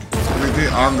 50% კრიტი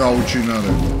ან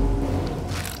გაუჩინარება?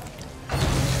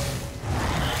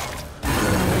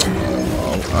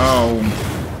 აუ.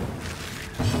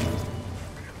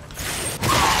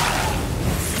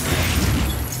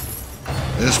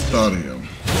 ეს პარია.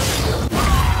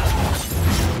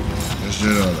 ეს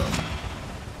ჯერ არა.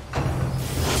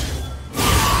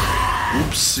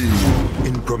 Oopsie.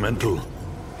 Incremental,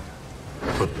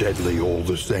 but deadly all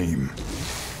the same.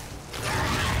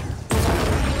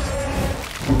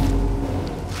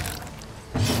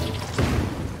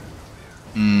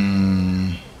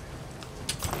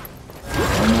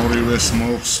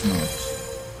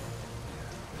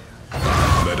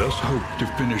 Let us hope to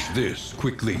finish this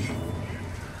quickly.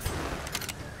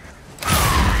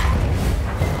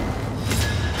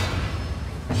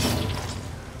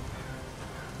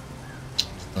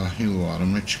 Stahilo ar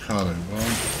mechkareba.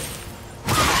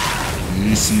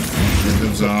 Is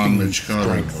ძალიან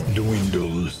mechkareba.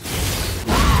 Dwindles.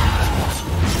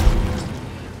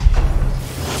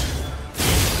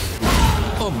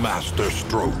 A master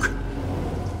stroke.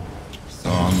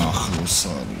 ახლოს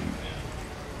არის.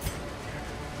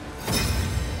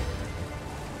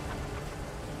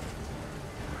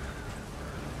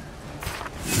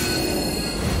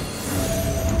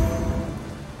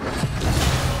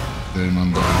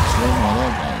 დემანდაიცო,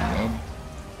 მაგრამ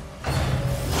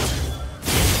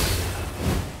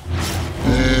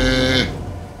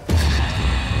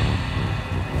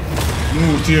ნუ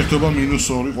ურთიერთობა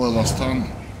 -2 ყველასთან.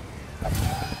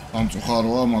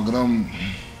 სამწუხაროა, მაგრამ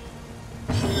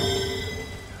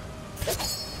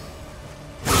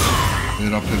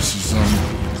ვერაფერს იზამ.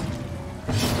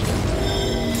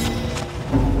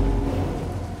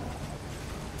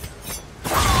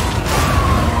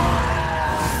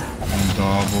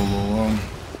 დააბოლოა.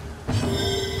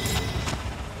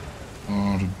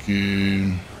 არგი.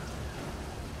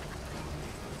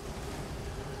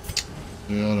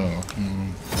 არა,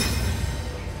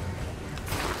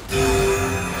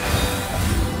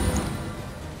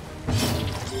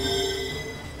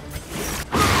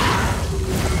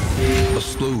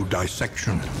 slow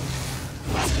dissection,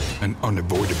 an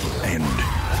unavoidable end.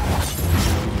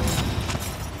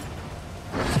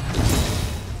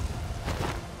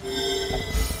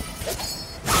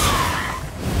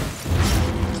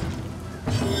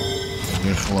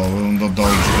 ეხლა უნდა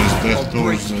დავჭდეს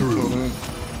ბექტორზე.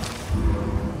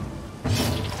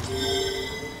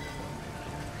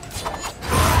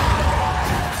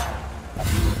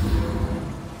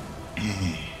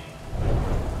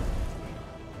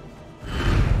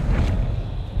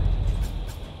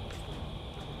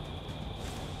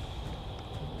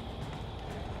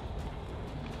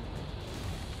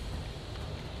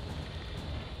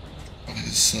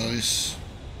 Size.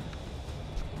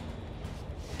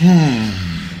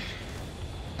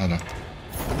 Არა.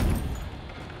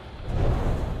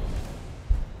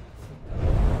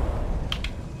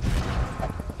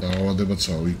 დაავადებაც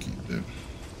ავიკიდებ.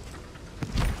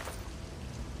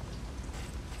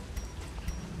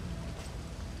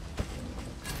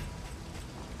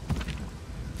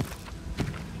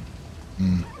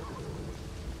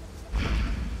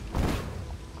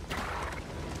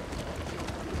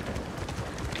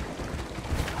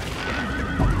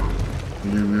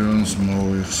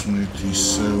 მოიხსნით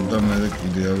ისევ და მე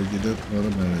კიდე ავიგიდებ,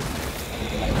 მაგრამ მე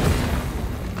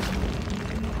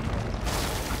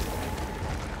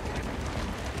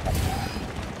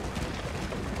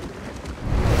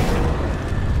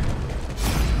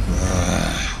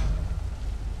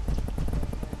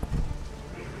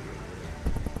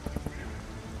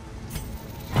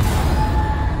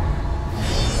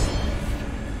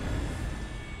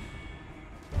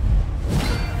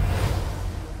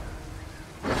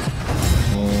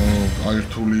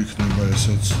რთული იქნება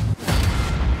ესეც.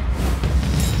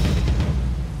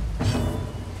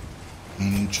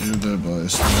 ჭირდება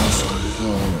ეს მასა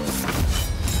და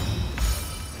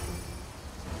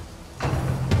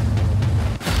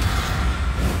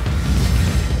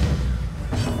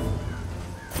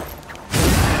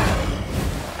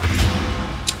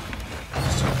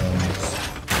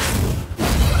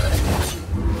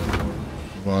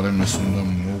ვარემეს უნდა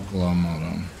მოგლა,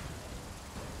 მაგრამ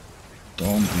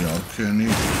დონტი არქენი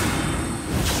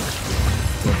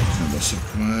და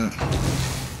საქმე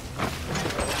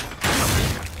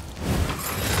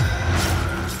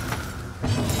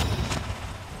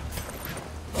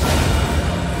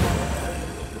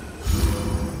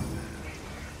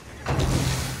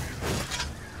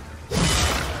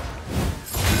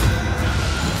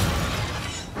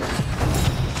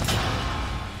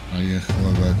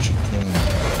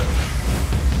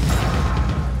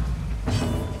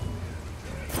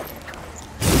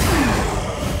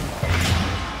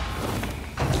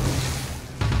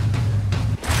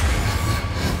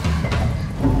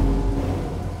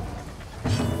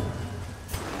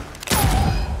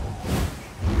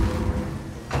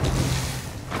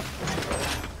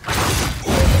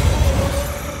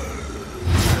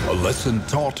A lesson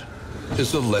taught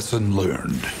is a lesson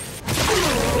learned.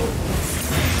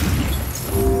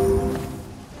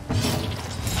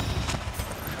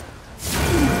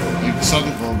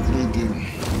 Exactly, pretty.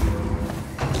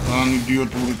 An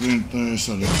idiot would be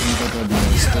sorry.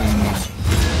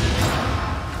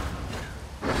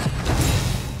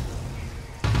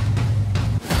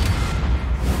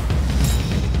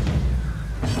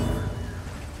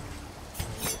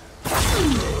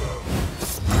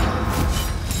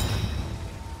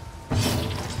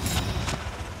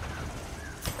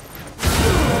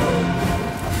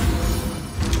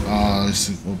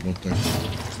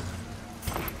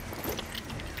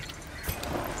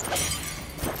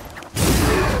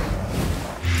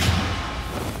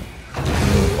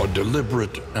 A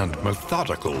deliberate and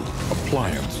methodical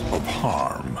appliance of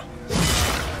harm.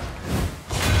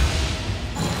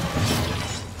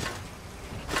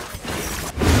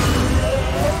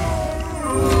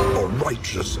 A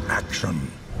righteous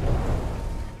action.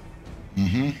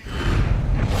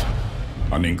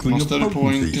 An inkling of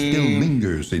potency still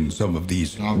lingers in some of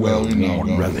these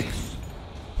well-worn relics.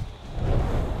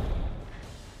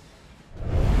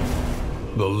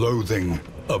 The loathing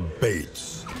abates.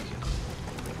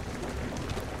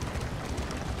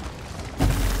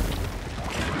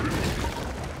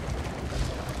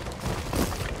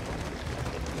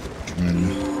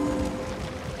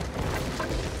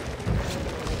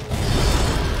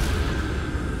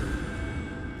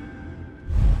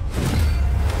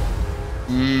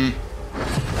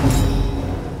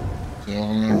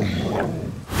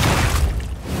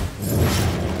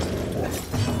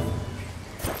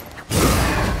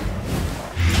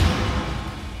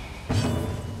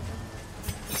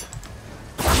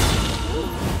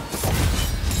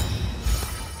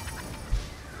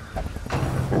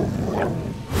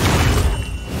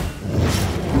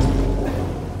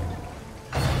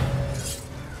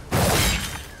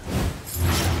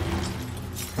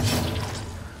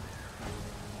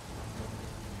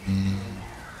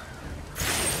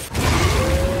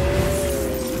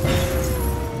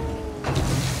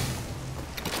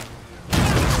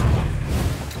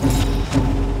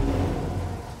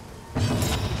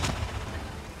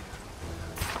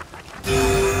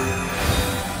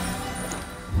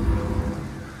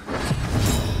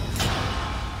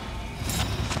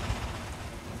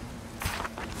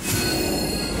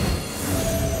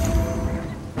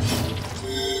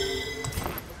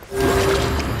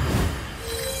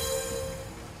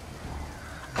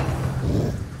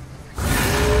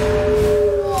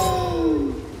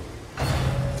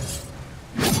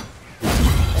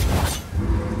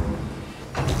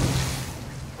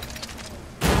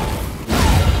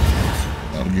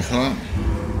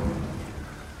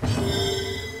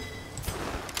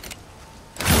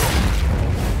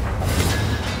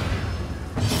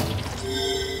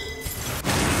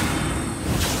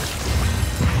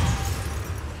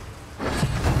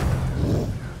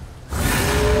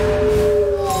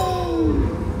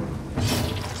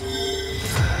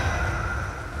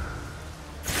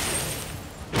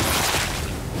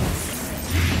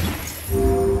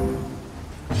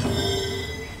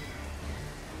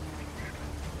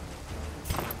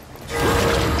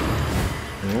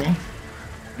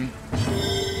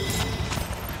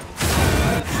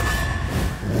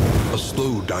 A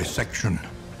slow dissection,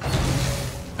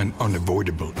 an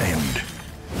unavoidable end.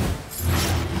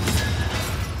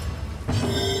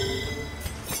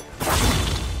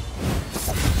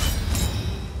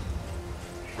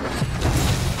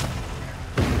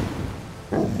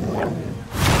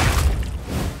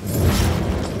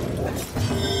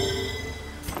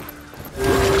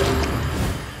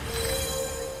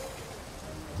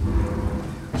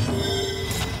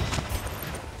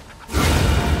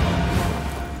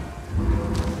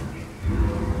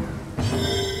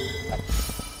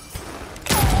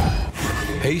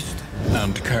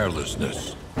 and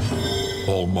carelessness.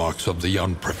 Hallmarks of the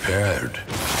unprepared.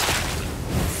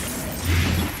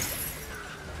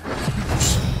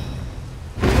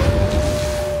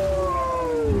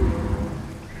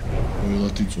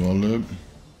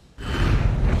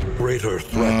 Greater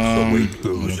threats await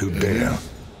those who dare.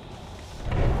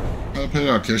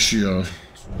 Perakesia,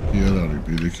 ierari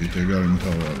pirikit ეგარი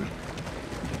მთავარი.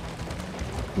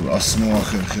 რას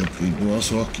მოახერხე ფიდوას,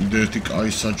 ვა კიდე ერთი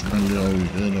კაი საჭმელი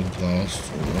ავიღე რა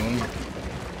დაასწორა.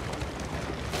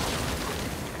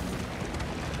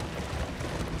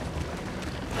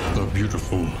 The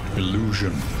beautiful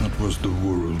illusion that was the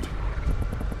world,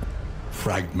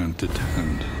 fragmented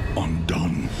and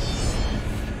undone.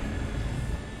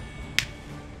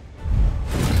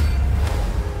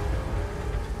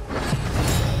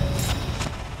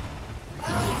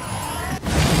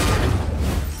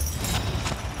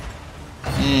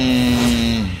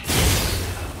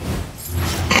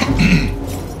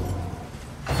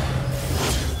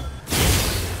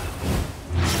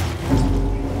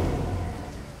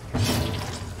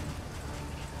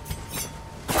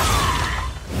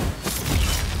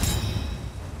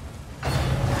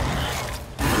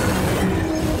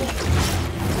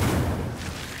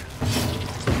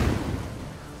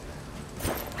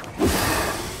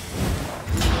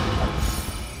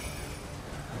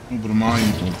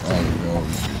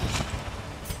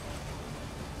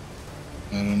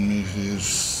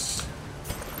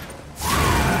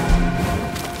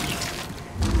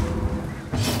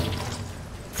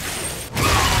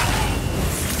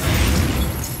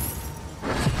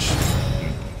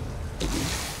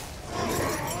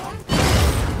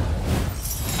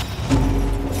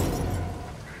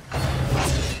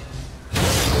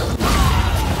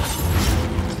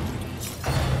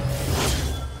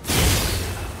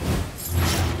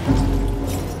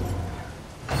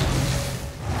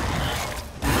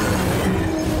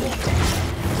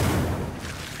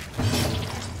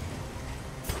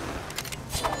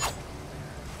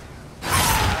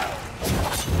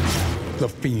 The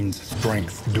fiend's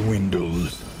strength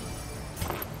dwindles.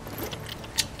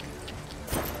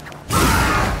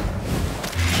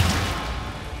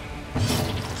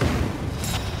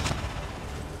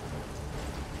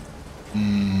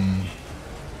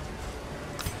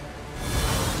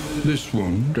 This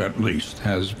wound, at least,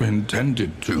 has been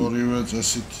tended to.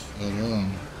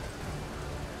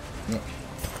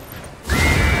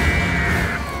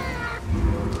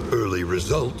 Early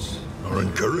results are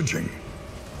encouraging.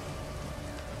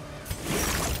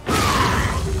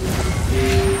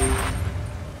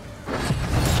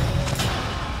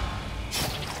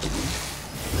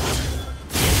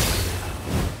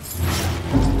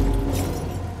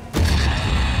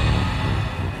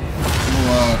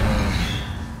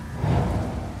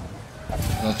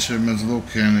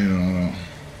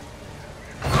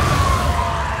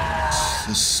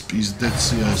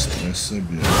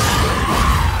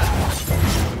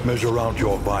 Measure out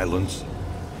your violence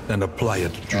and apply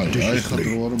it judiciously.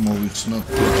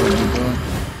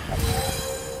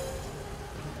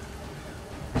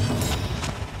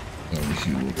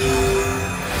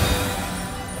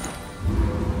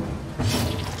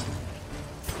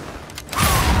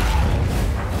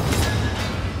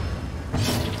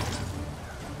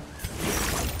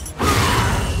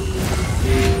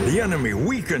 The enemy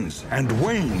weakens and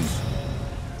wanes.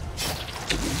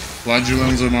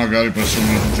 Flagellan's a magari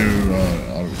personaggio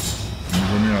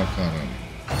non mi accade.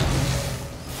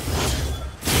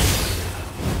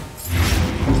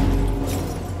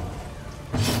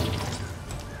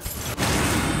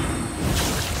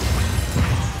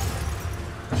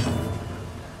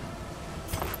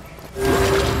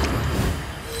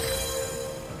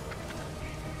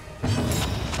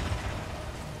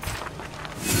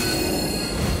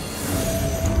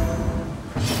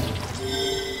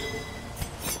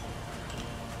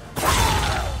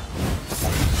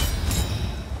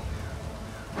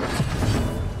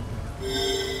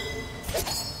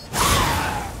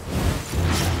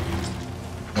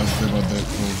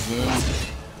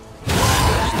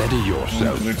 Steady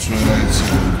yourself.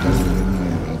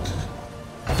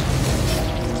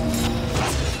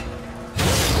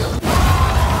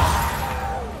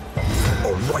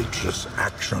 A righteous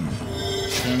action.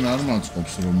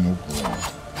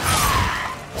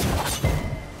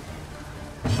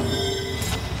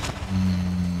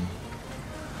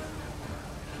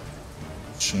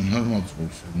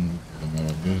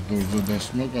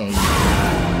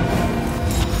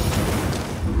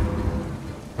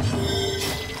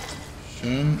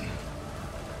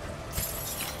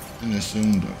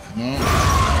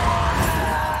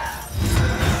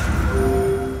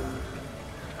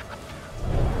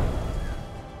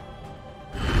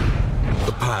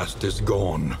 past is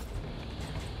gone.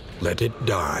 Let it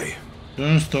die.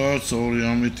 Then starts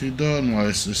oriamiti da no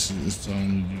es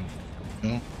sound.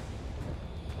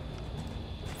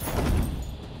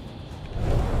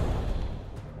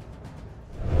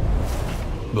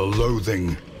 The loathing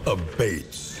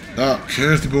abates.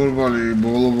 Kert borbali,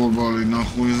 bolo borbali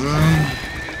nakhviza.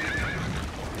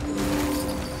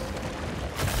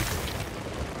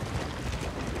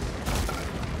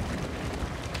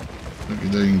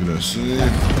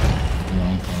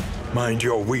 Mind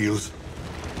your wheels.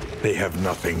 They have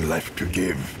nothing left to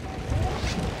give.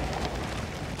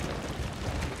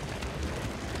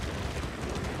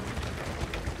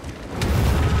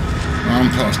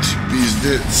 Rampart,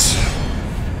 pіздец.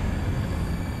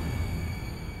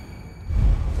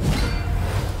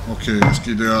 Okay, es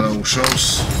კიდე არა უშავს.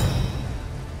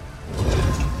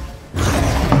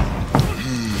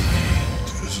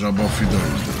 ეს რა ბაფი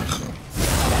დაიწყდა ხა.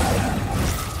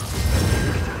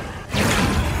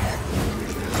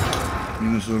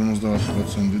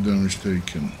 -50% damage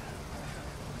taken.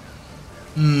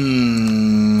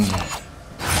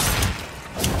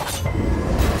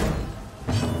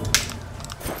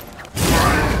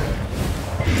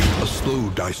 A slow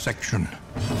dissection.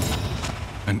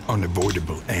 An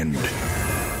unavoidable end.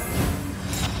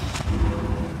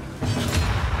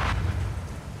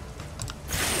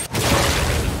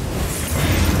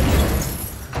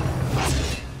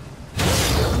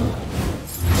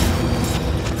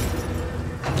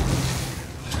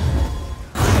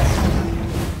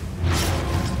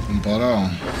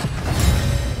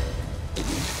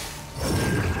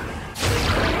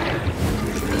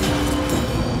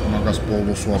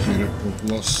 Swapire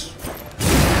plus.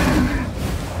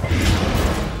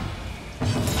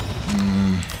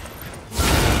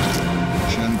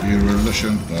 Შენ პირველი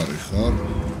შენ დარი ხარ.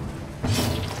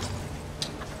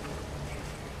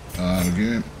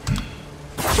 კარგი.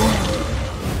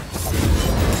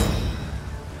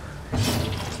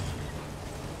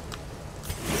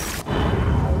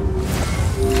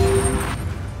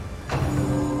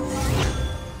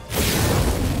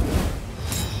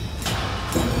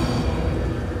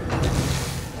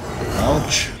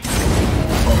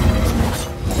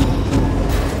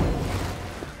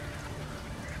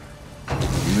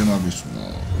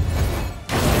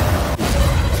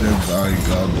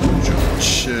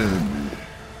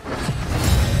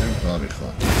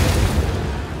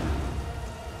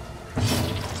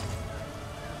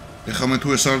 ეხლა თუ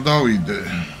ეს არ დავიდე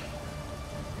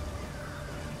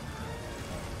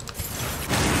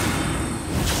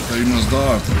და იმას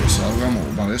დაარტყეს არ გამოვა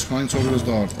მაგრამ ეს მაინც ორს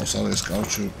დაარტყავს არა ეს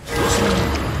კაუჩი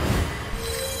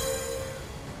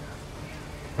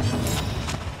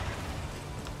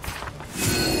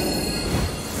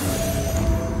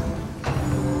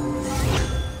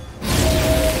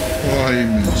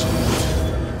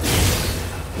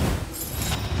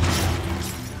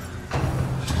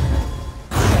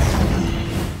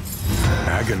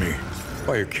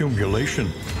by accumulation.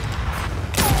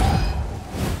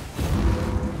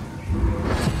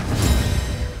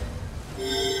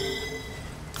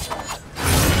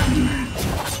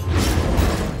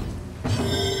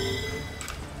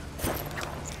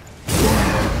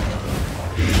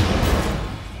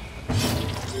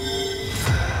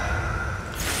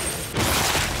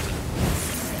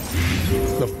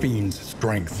 The fiend's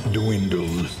strength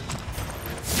dwindles.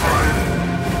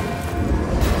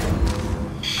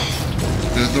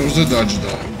 Dorze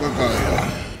dađda, kakaja.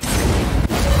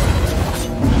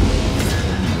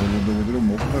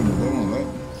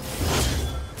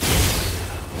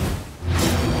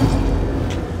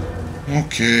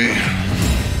 Okay.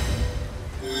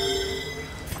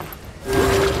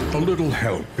 A little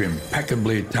help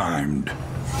impeccably timed.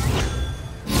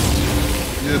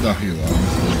 Je da hila.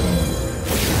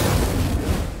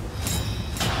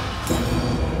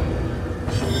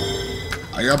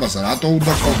 Აბას რატო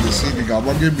უნდა ყავდეს იგი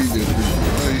გავაგებინე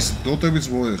და ის დოტებიც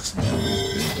მოეხსნა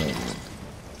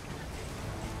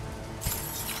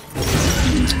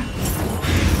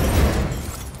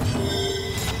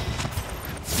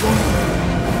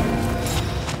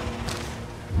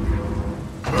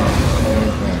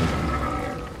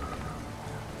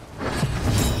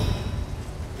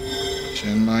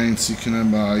შენ მაინც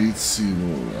იქნება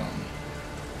აიცილო რა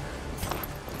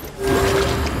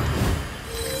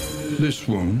This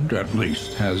wound, at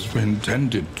least, has been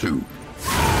tended to.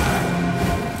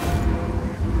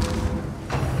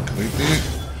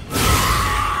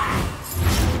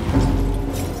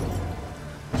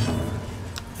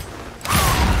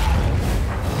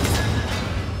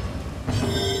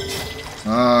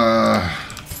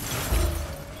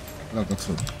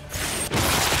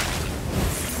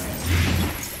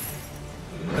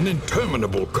 an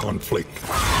interminable conflict.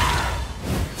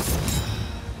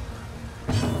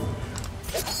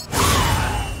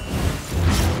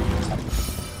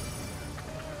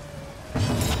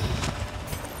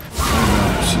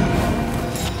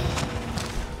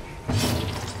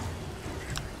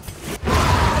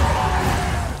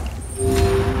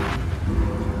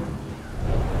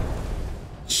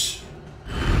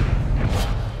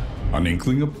 An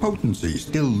inkling of potency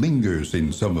still lingers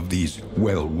in some of these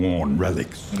well-worn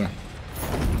relics.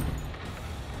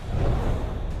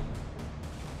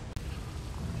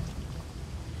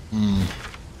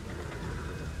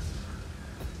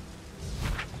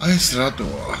 Այս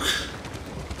ռատոակ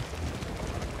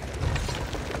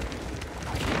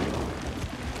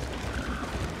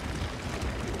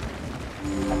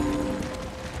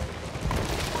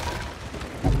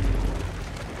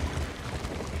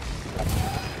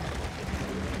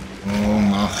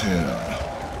ნახერა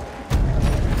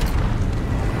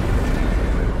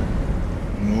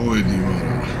მოედი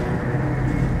ვარა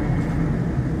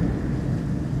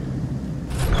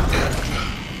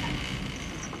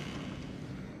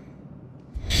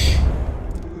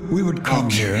We would come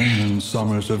here in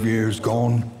summers of years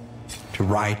gone to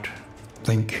write,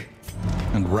 think,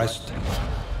 and rest.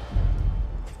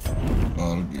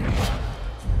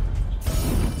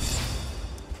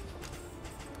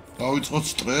 დავიწყოთ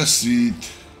სტრესით.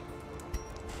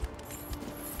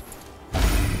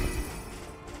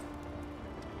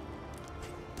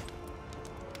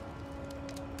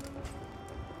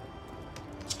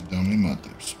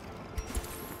 დამიმატებს.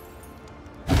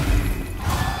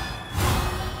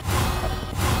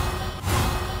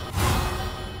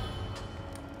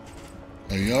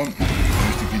 აია,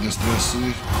 ერთი კიდე სტრესი.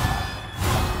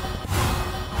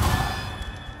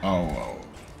 აუ.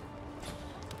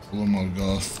 Lomar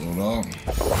gastora.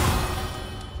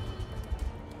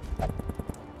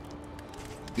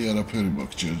 Არაფერი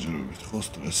მაქვს ჯერჯერობით, ხო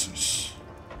სტრესის.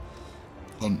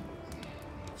 თან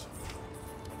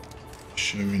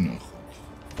შევინახოთ.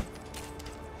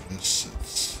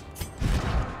 ესეც.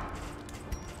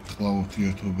 ახლა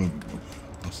ურთიერთობები გვაქვს.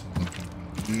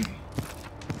 ასაკობრივი.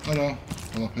 არა,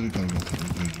 ყველაფერი კარგად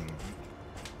ჯერჯერობით.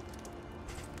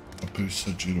 არაფერი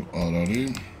საჭირო არ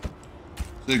არის.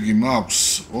 იგი მაქვს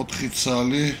 4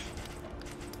 ცალი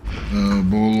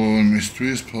ბოლო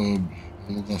იმისთვის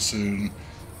ბოლო გასეირნ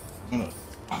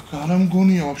აქ არ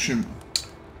ამგონია ვაფშე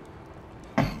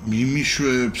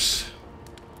მიმიშვებს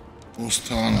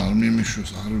ოსთან არ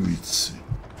მიმიშვებს არ ვიცი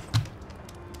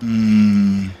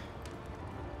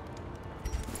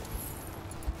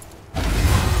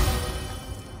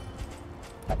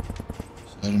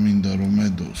არ მინდა რომ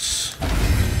ედოს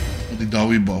მოდი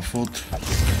დავიბაფოთ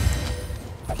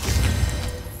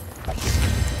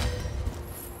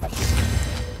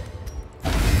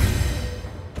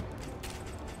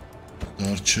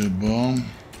Darcheba.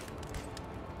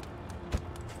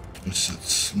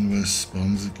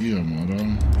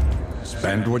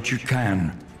 Spend what you can,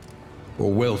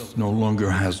 for wealth no longer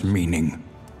has meaning.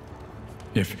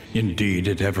 If indeed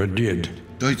it ever did.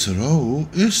 Daitsarao,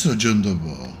 esra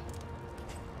jandaba.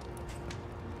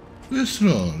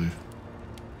 Esrari.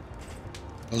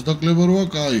 Pasdakleba roa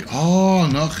kai.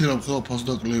 Nakhira bkhela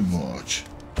pasdaklebach.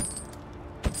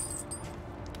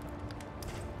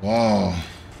 Wow.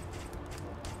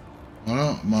 არა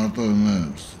მარტო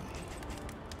იმებს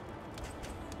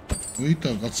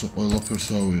ვიტა კაცო ყველაფერს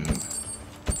ავიღებ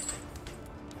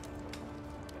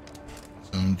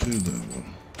სამჭირდება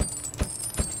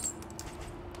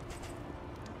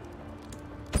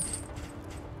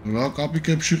რა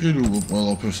კაპიკებში ყიდულობ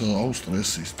ყველაფერს აუ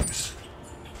სტრესისთვის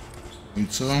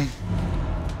ვიცა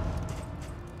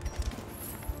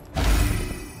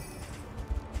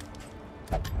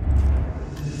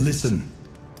Listen.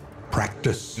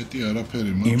 Practice.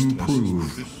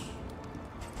 Improve.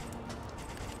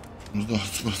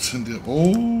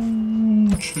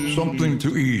 Something to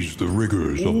ease the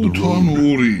rigors of the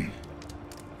road.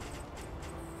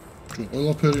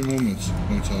 ყველაფერი მომეც,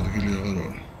 მოიც ადგილი აღარ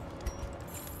არის.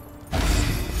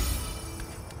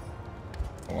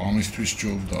 ამისთვის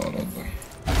ჯობდა არა და.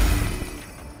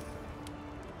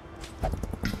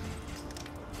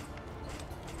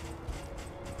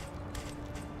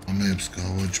 ამებს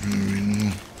გავაჭმევინო.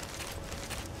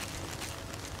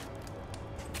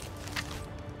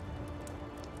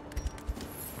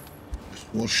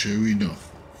 ხო შევინახოთ.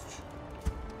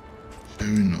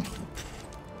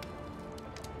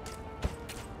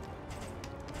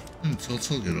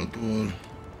 ცალცალკე რატო არ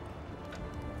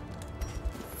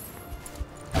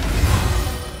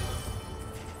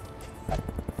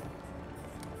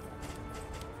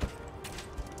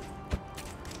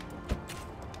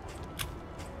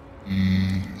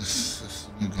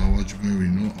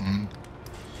მევინო ან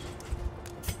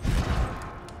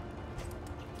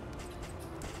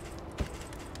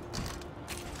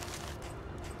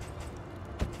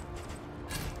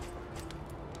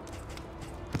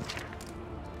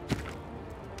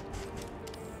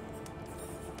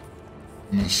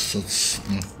მასაც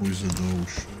ნახვიზე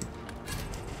დაუშვა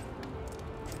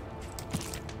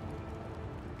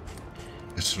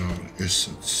ეს რა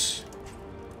ესეც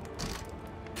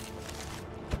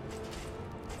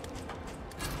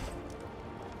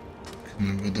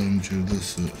ნებოდა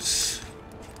დამჭირდეს ეს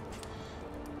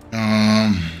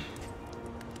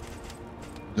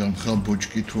დამხა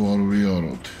ბოჭკი თუ არ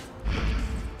ვიაროთ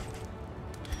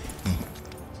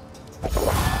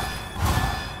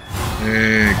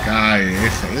კაი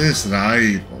ეს რა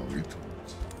იყო ვითომ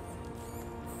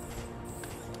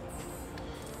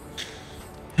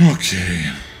ოკეი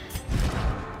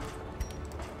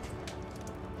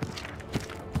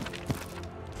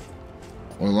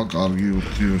ყველა კარგი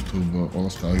ურთიერთობა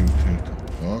ყველას კარგი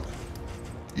ურთიერთობა აქვს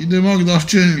კიდე მაგ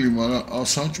დარჩენილი მაგრამ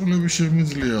საჭულები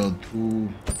შემიძლია თუ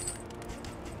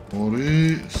 2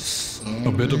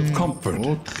 A bit of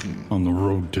comfort on the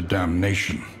road to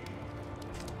damnation.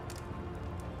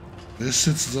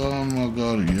 ესეც ძალიან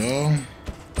მაგარია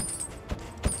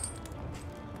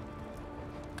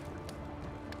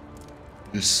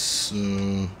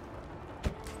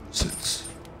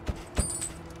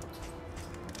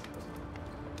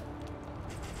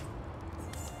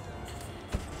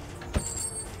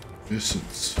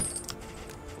ესეც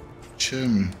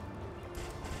ჩემი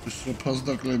ეს რა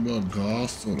ფასდაკლება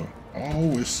გაასწორა აუ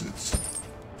ესეც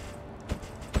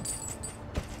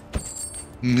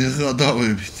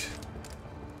მიღადავებით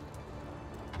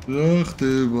რა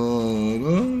ხდება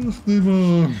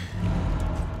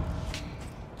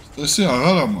ესე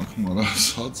აღარა მაქვს მაგრამ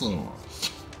საწავა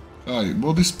აი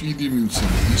მოდი სპიდი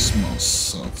მივცემ ის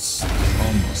მასსაც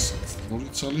ამასაც ორი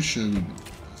ცალი შევიდა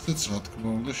ესეც რა თქმა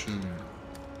უნდა შევიდა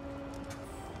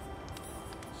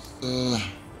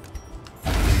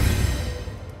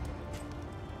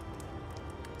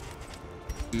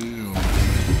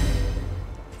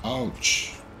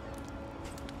Ouch.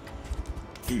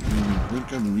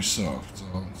 ვერკები ვისა აქვს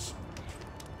ძალიან.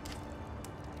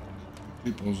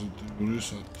 კი პოზიტიური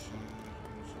საათი.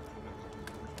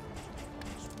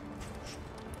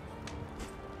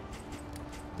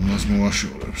 მას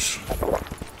მოაშორებს.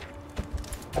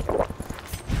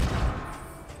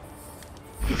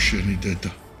 შენი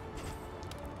დედა.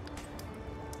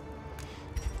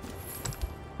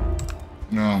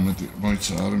 მეტი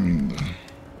მაიცა არ მინდა.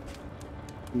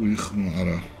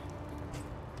 უიხმარა.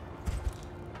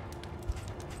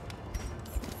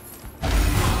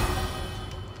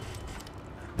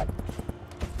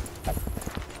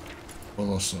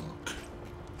 ყველასაკ.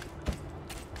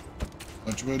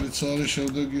 აჭმელიც არის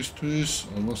შედეგისთვის,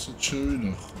 ამასაც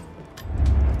შევინახო.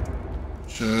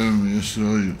 ჩემი ეს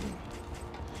რა იყო?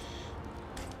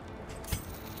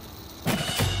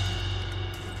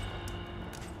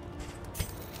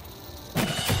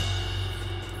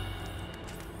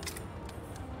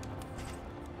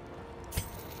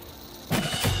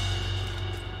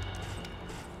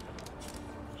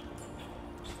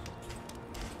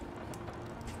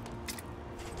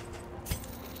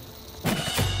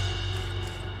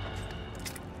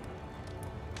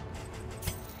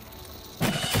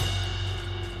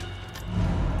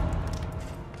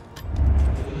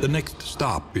 The next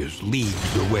stop is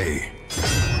leagues away.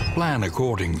 Plan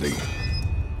accordingly.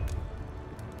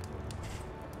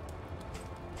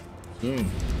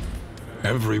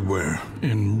 Everywhere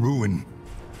in ruin.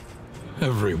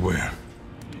 Everywhere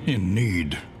in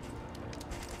need.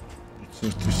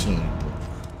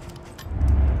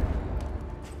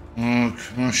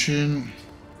 Machine.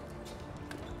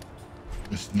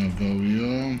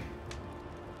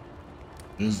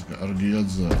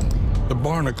 The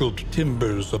barnacled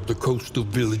timbers of the coastal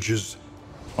villages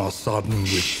are sodden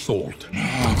with salt.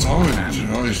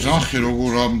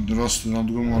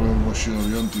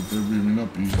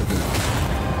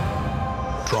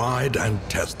 Tried and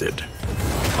tested,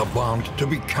 a bond to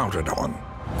be counted on.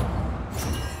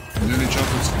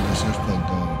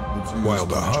 While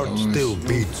the heart still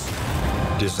beats,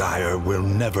 desire will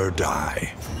never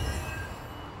die.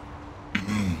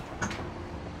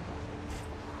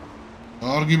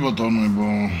 Argi ბატონებო.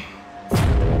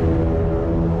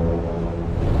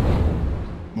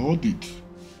 მოდით.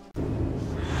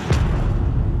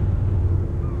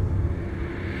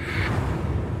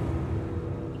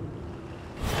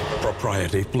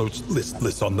 Propriety floats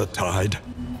listless on the tide,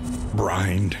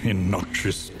 brined in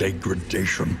noxious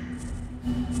degradation.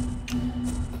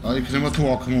 აი, იქნება თუ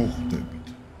აქ მოხვდებით.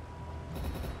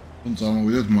 რომ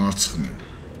წამოვიდეთ მარცხნივ.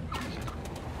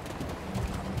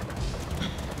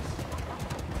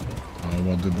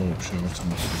 ავადება вообще რაღაც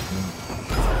მოსწია.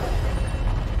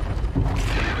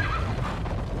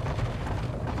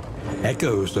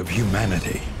 Echoes of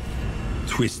humanity,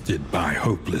 twisted by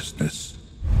hopelessness.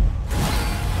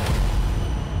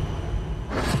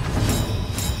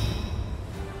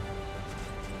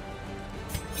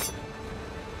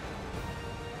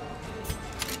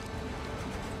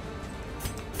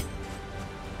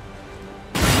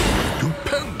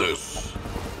 Stupendous!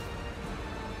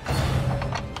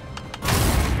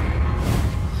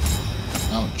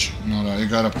 Ouch, nora,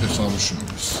 ეგ არაფერს არ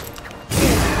უშუქებს.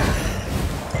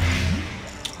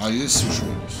 აი ეს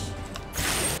უშუქებს.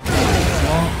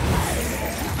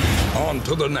 On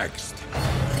to the next.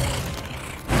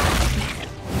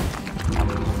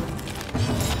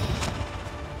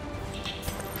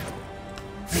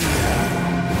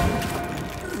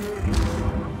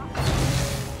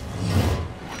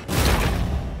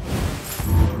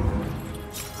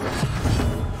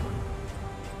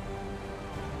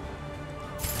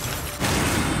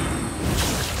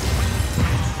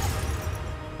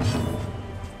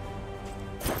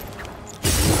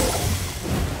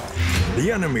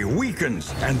 The enemy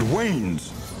weakens and wanes.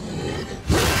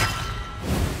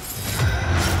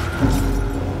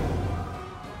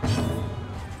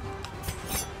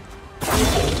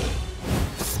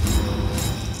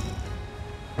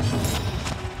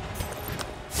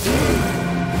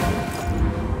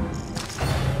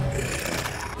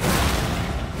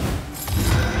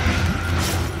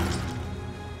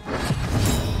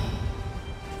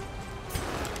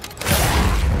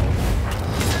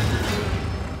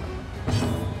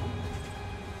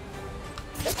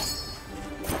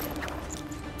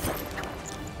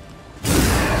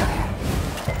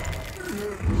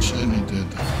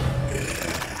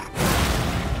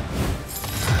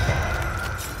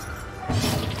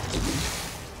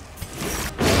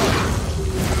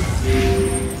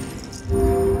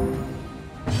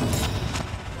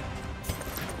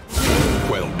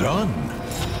 Well done.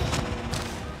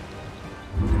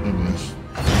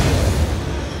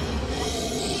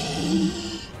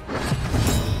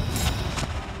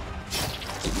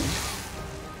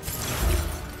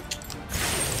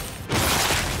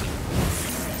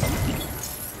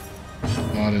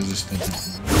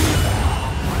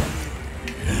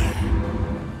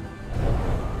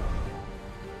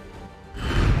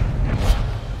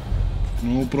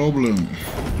 No problem.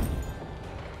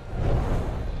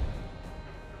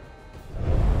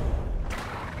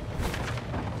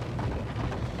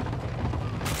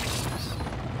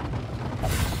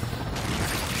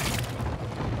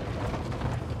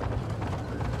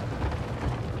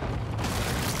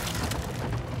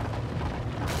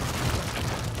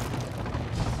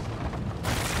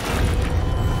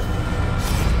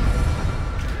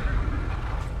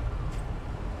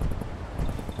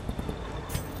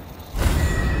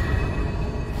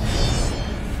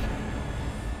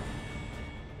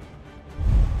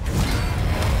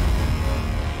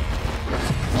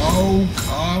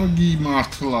 კარგი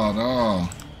მართლა რა.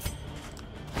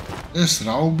 ეს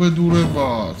რა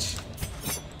უბედურებაც.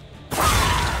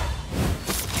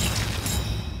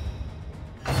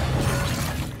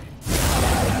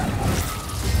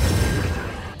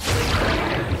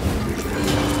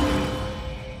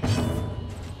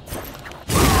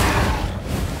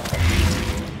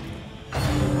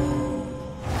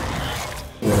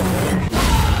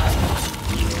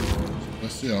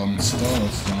 ესე ამსდა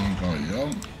სანგაია.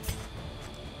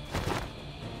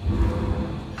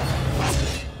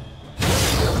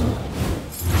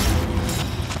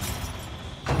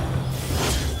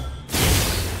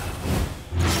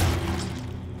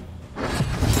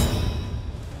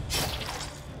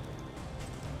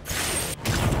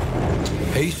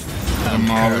 Haste and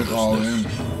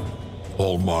carelessness,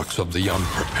 all marks of the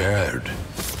unprepared.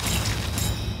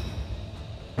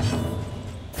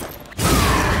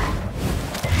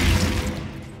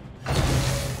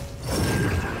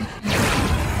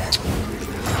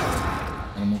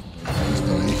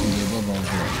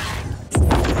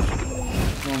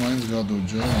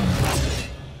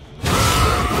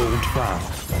 Hold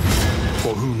fast,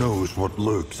 for who knows what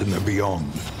lurks in the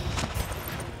beyond.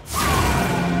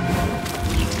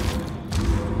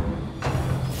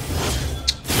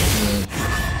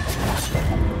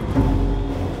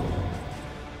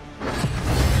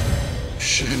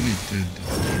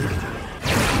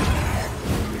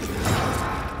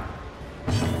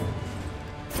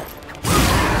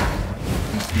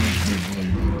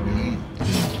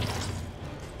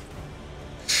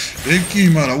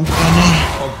 Eki mara ukana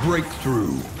a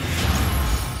breakthrough.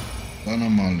 Bana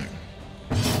male.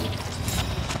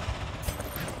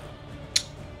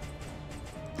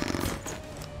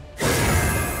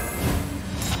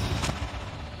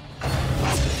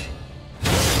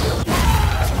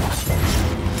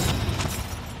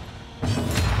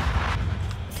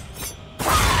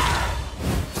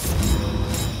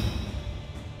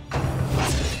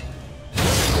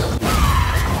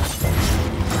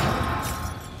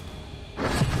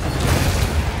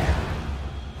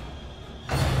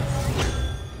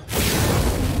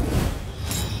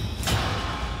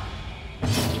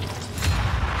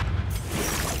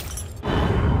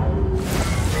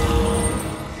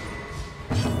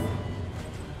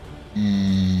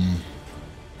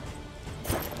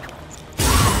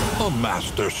 A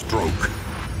master stroke.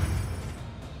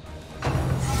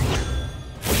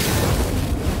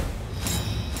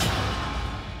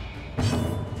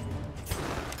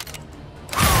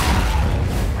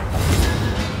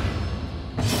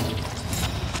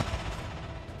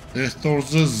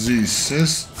 Ehtorza zis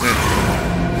ses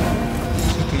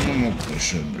Satın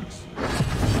moktaşırdık.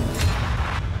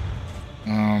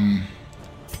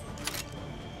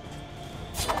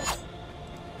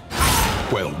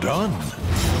 Well done.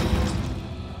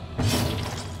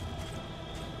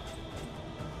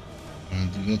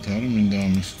 Da tarım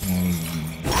indamız var.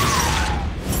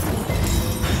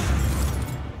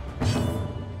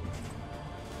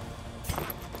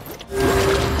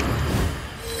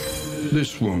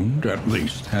 This wound, at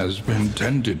least, has been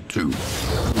tended to.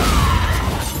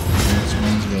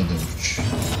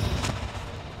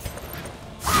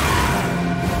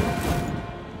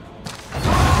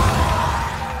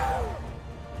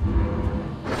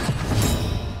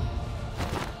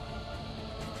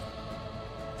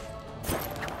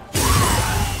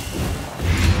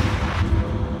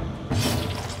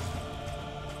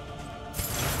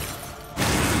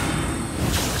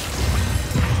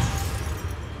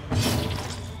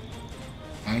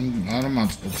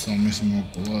 Samის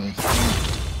მოკლა ახლა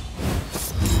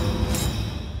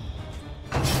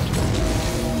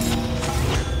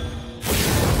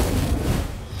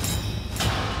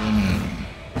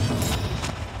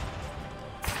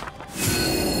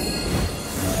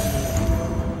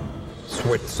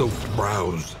Sweat-soaked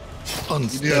brows,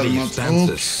 unsteady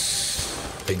stances.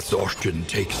 Exhaustion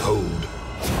takes hold.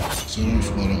 Cerams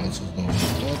რაღაცას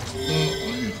დავაწყოთ და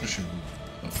აი ახლა შეგვიძლია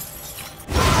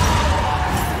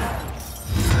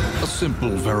A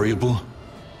simple variable,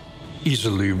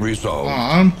 easily resolved.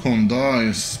 I'm conda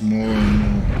is more.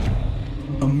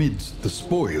 Amidst the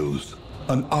spoils,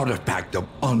 an artifact of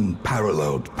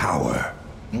unparalleled power.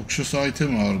 Noxious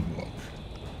item argwak.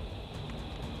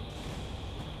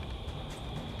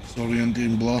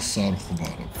 Orientin blast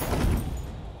arkhbaro.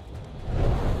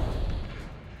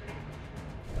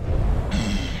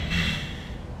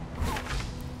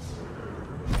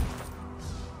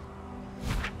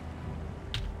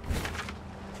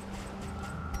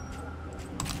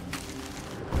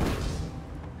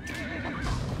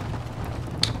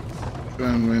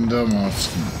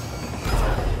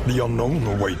 The unknown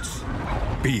awaits.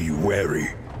 Be wary.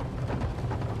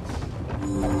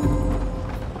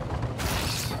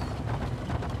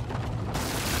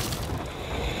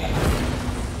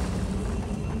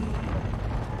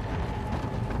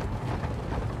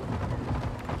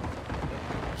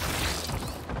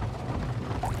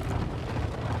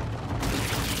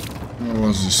 What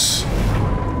was this?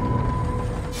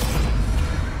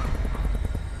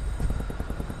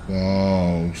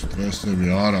 Wow, stressevi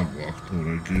ara გვაქვს თუ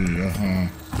რეგი, აჰა.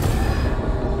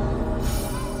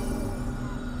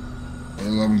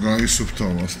 ყველამ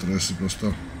გაისუფთავა სტრესი просто.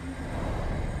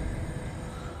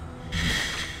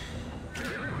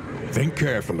 Think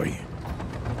carefully.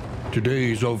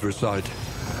 Today's oversight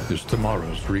is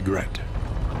tomorrow's regret.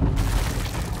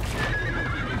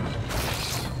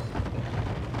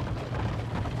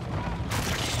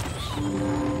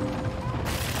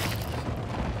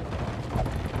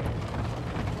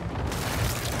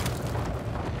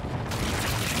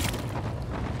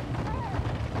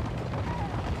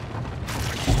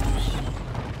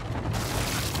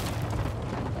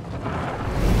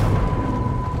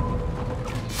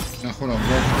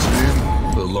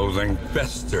 The loathing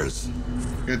festers.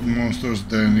 Get monsters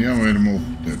denia ვერ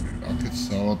მოხვდები. აქეთ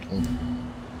სავატყობ.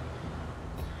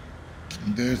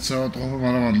 დეც სავატყობ,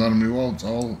 მაგრამ არ მივალ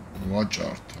წავალ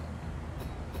ვაჭართა.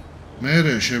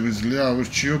 მერე შეგვიძლია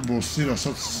ავირჩიო ბოსი,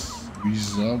 რასაც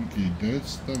ვიზამ კიდეც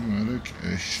და მერე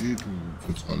კეში თუ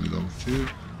ცოცხალი დავრჩი.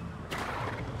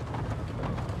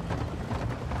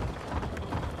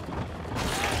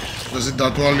 ეს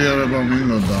დათვალიერება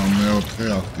მინდოდა მეოთხე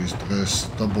აქტის დღეს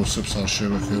და ბოსებს არ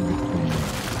შევეხებით ხოლმე.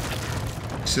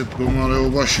 ისეთ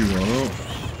მდგომარეობაში ვარ, რომ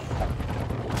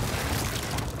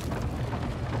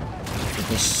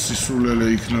სისულელე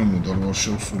იქნებოდა, რომ არ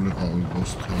შევსულიყავი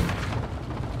ბოსთან.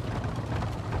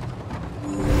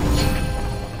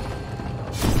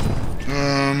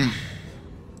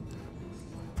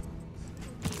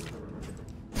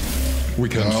 We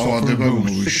can suffer no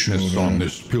sickness on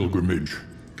this pilgrimage.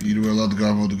 პირველად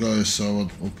გამოდგა ეს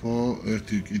სავატყოფო,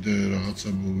 ერთი კიდე რაღაცა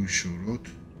მოვიშოროთ.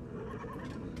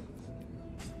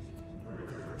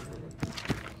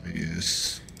 Yes.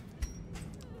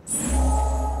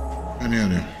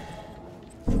 Anyway.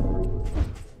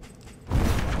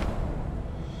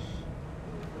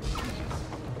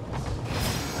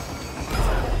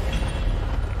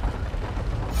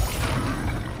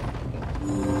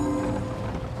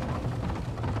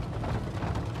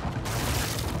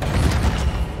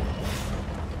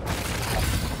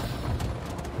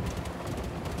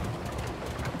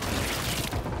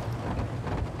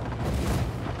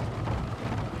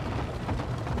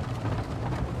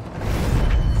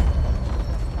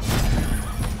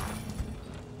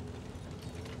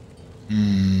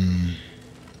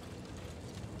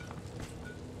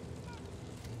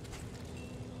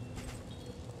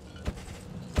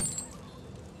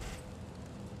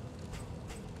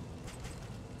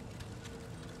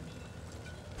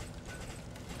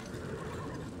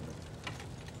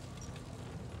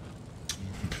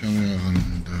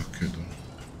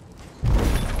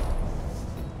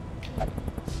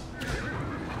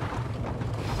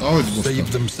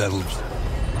 save themselves,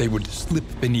 they would slip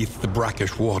beneath the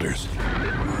brackish waters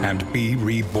and be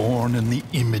reborn in the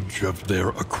image of their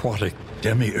aquatic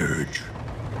demiurge.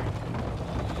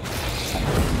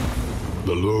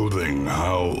 The loathing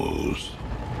howls.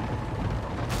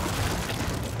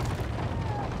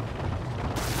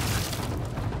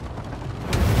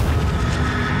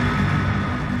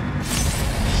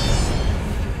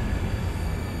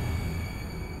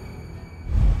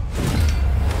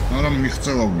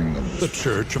 The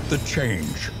Church of the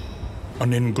Change,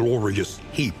 an inglorious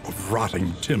heap of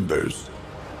rotting timbers.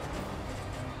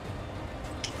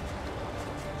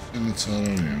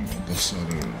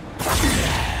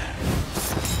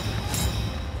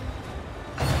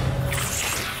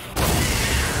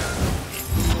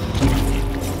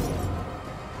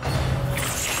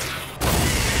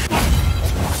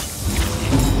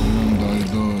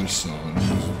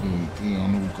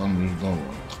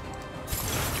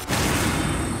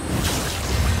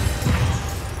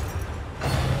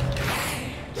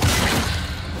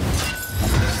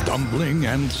 Stumbling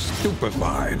and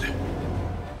stupefied.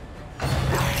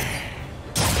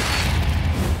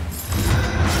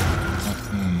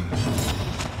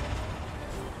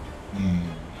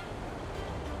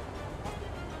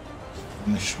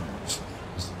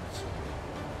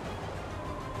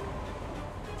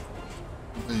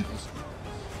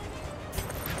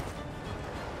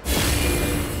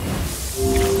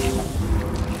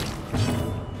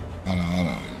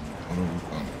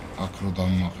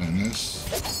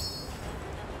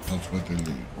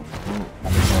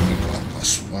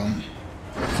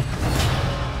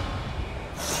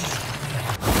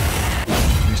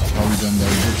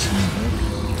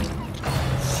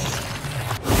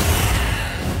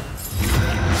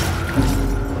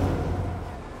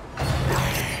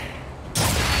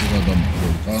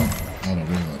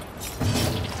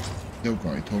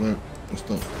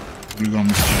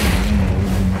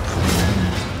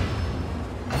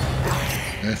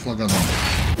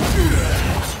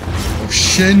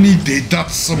 შენი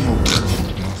დედაც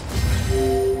მოხდა.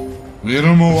 ვერ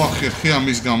მოახერხე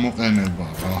ამის გამოყენება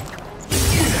რა.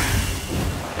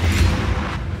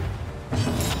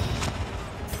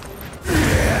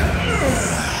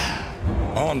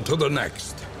 On to the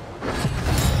next.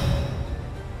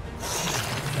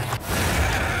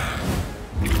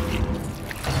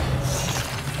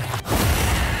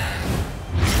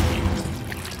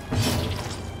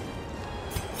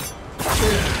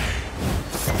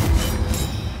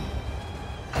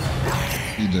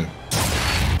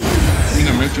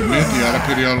 მეტი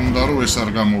არაფერი არ უნდა რომ ეს არ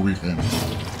გამოვიყენო.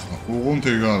 უღუნთ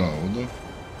ეგ არაო და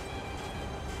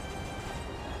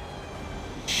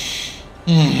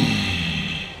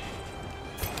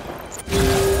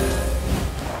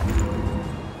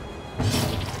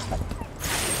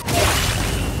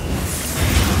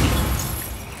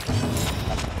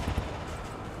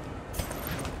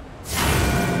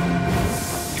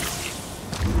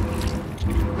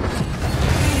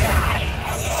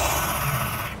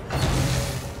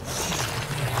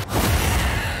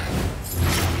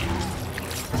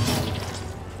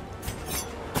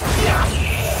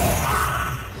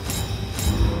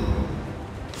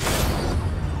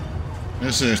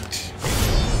ეს ერთი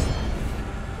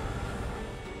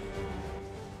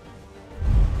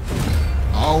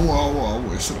აუ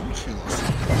ეს რომ ხელას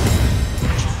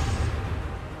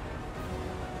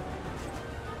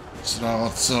ეს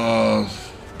რაღაცა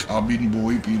კაბინ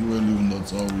ბოი პირველი უნდა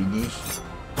წავიდეს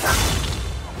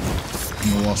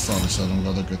მოასწავლე სანამ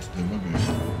გადაკეთდება გეი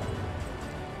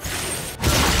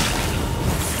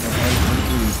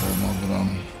მაგრამ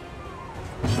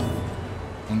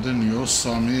Then you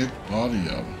sami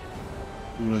paria.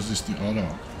 Tu resisti gara.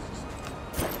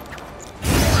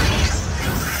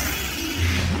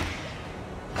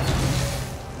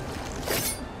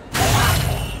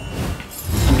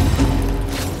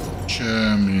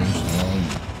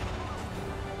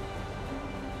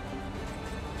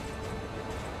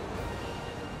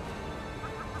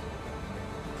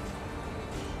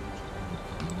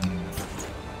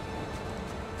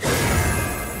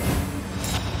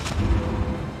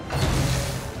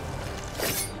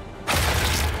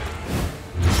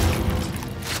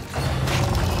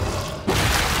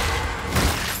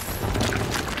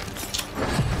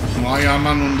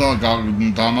 ამან უნდა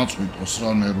დამაწყვიტოს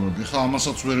რა ნერვები. ხა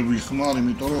ამასაც ვერ ვიხმარ,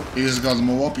 იმიტომ რომ ეს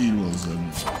გადმოვა პირველზე.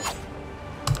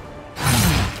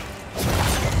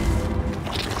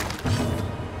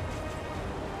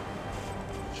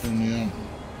 შენია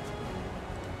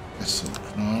ეს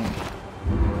ვქნა.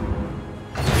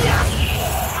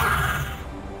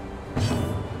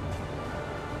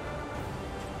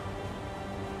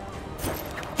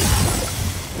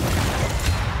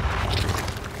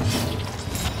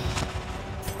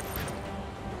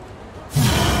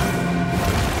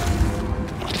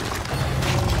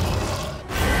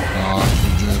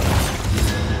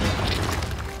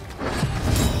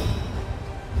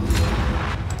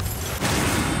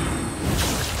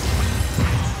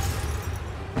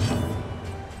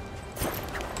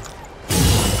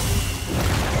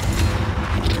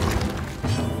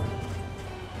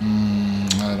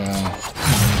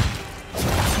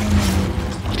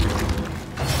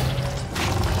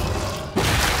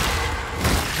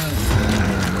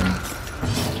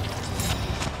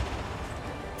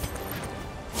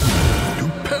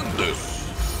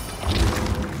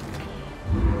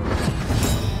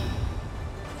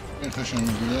 ეხა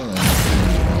შემიძლია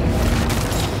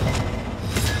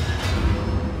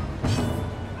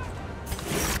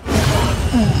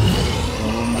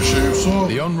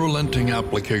The unrelenting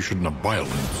application of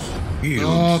violence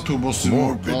yields თუ ბოსი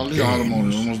მოკალი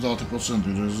არმონი 50%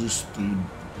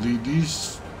 რეზისტიბლიდის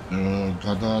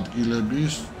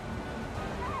გადაადგილების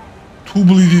თუ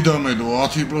ბლიდი დამედო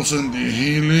 10%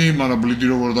 ჰილი, მაგრამ ბლიდი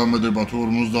როგორ დამედება თუ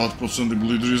 50%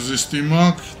 ბლიდ რეზისტი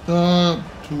მაქვს და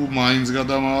თუ მაინც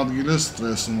გადამაადგილეს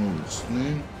სტრესი მოვიცნი.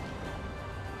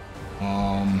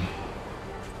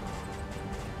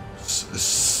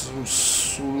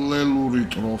 სულელური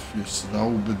ტროფის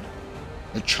დაუბედ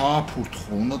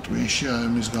ჩააფურთხო უნდა ტვინში აი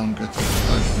ამის გამკეთება.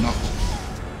 აი ნახო.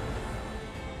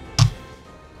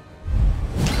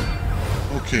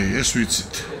 Okay, ეს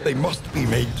ვიცით. They must be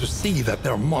made to see that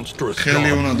their monstrous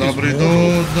ხელი უნდა დაბრიდო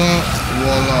და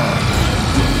ვუალა.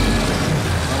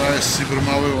 არა ეს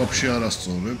სიბრმავე ვაფშე არ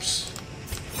ასწორებს.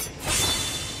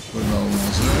 ყველა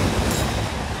უმაზე.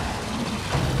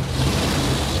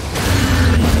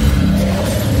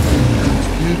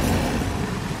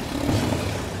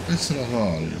 ეს რა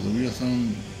არის? ლუიასთან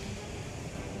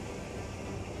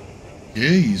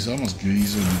გეიზ, ამას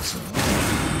გეიზებიცა.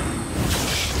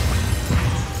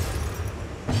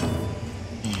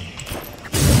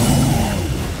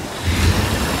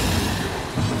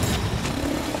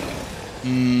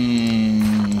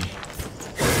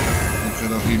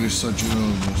 Era hili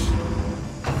saçıyoruz.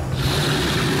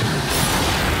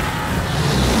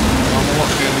 Ama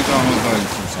bak heli de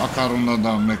anadayız. Akarında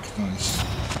da meknayız.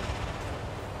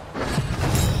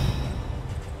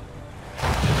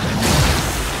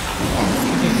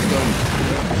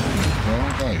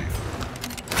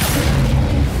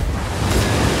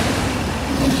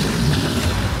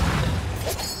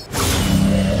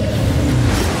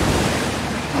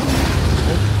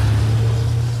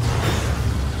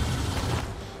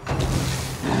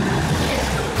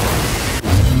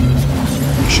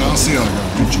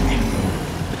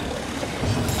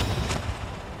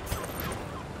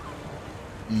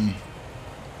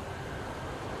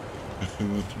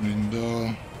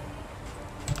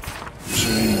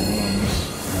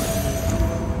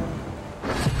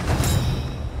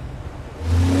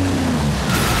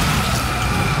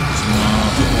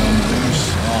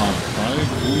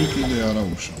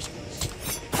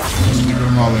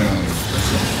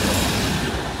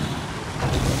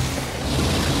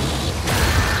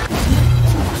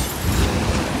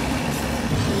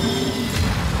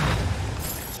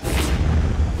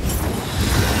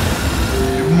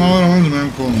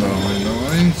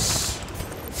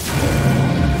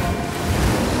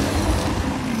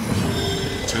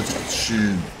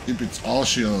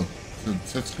 Alşıya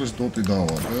seçkiliz doti daha var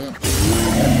da.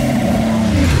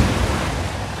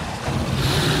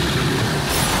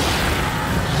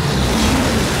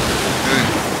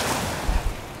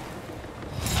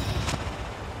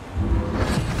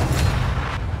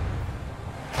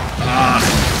 Ah.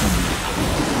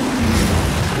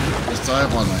 Está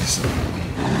yapana ise.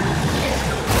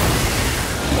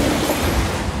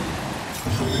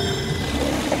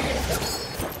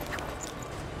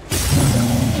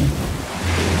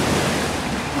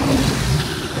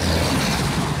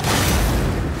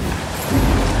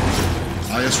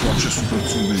 ეს ვაფშე სუპერ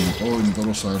ცუდი იყო, იმიტომ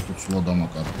რომ საერთოდ სულად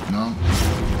ამაკარებინა.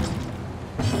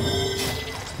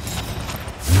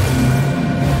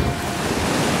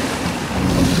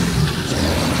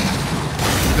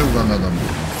 კიდევ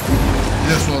განადამოკრა.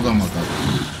 ეს სულად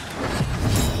ამაკარებინა.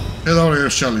 ხედავ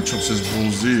ერთ შალი ჩობს ეს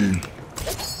ბოლზი.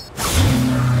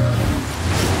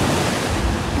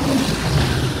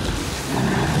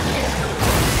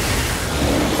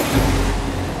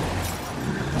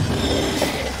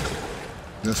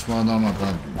 ეს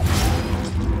მანამაკარგი.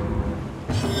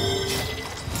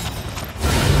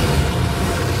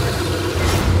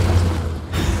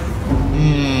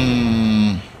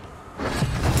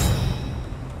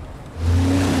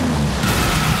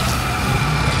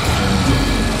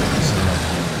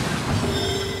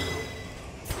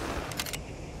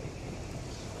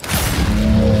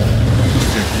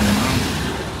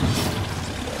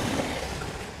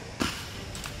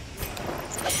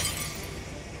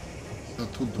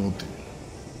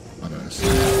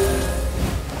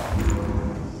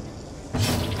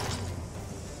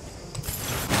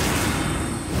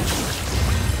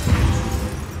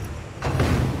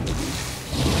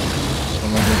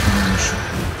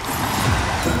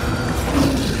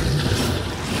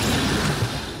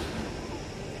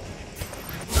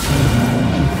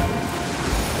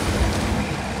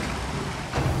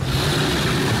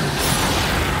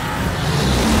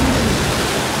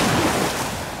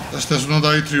 ეს უნდა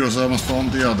დაითრიოს ამას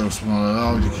პონტი ადევს, მაგრამ რა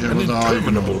ვიცი, ხება და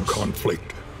interminable conflict.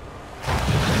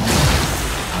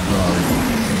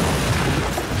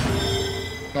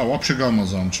 და ვაფშე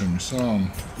გამაზამ ჩემი სამ.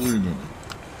 უიგო.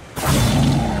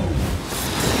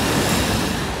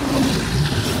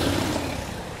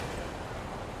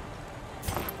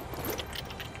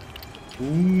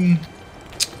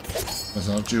 ეს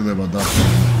არ ჭირდება დახმა.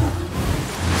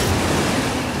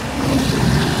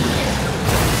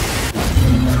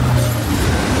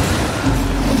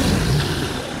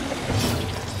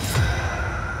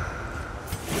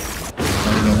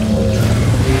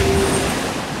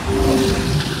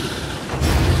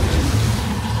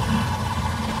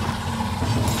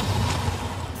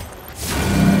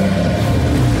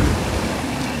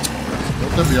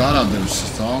 არადებს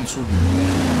ძალიან ცუდია.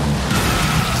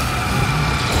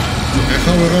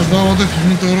 ეხლა ვეღარ დავადებ,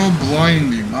 იმიტომ რომ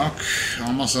ბლაინდი მაქვს,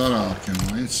 ამას არა აქვს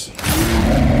მაინც.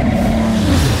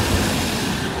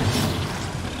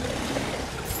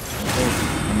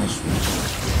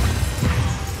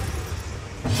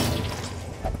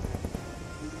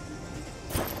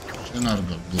 შენ არ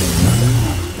გაქვს.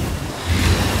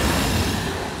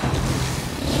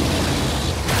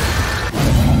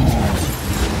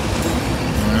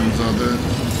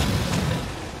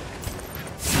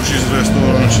 Sushi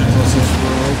restaurantში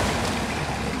დასასრულებლად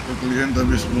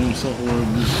კლიენტების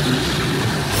მომსახურებისთვის.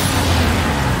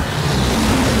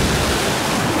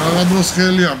 რაღაც დროს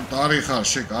ხელი ამ ტარიხა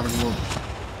შეკარგლო.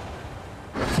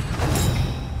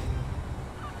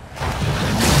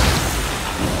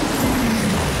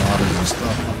 არეზესტა.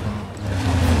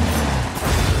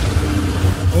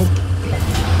 ოპ.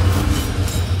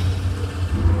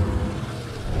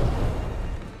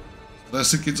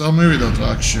 ეს კი წამევიდა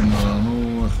ტრაქში, მაგრამ ნუ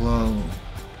ახლა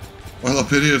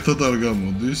ყველაფერი ერთად არ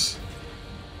გამოდის.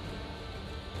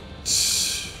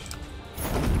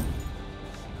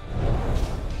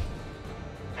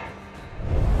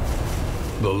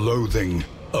 The loathing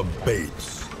abates.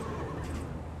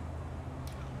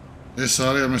 ეს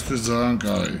არის ამისთვის ძალიან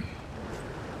კაი.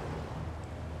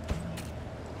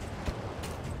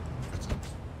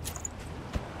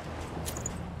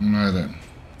 მერე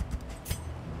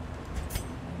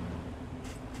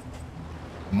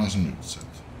მას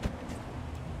მივცეთ.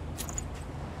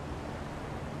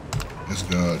 ეს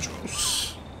გააჭოს.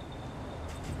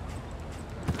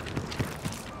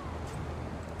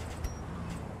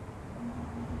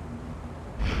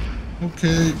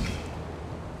 ოკეი.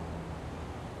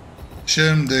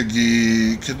 შემდეგი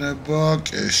იქნება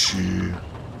კეში.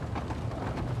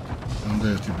 ამდე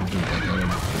ერთი ბიძო პატარა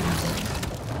მოხდება.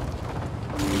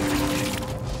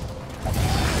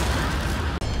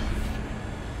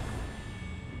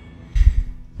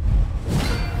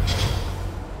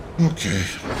 Okay.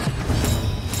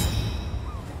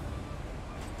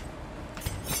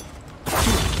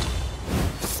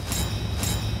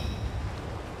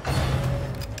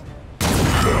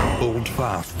 Hold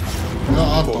fast.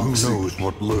 For who knows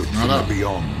what lurks in the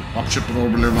beyond. Вообще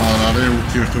პრობლემა არ არის,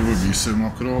 ურთიერთობები ისე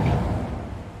მაქვს, რომ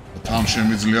თან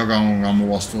შემიძლია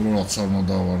გამოვასწორო რაც არ უნდა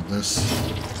დავარდეს.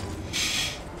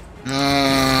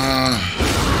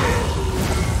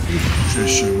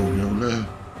 შეშეგობრებლე.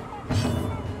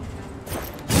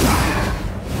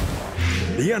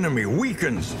 The enemy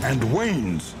weakens and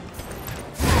wanes.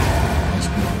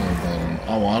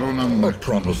 A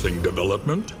promising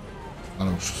development.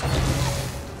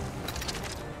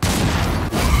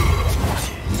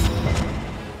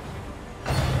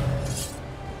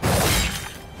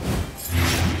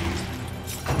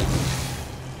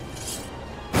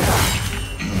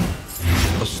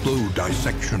 A slow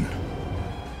dissection.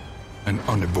 An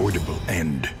unavoidable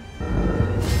end.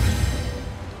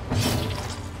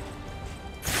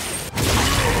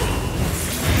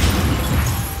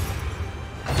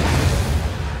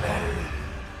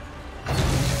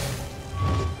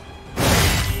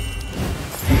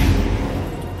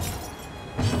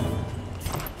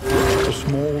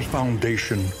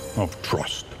 Foundation of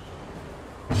trust.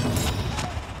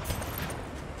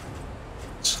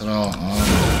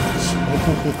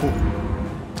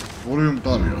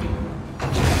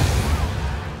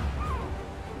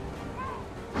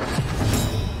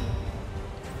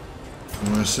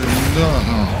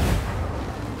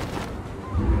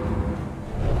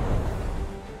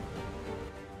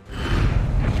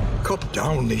 Cut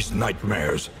down these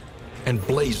nightmares and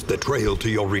blaze the trail to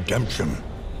your redemption.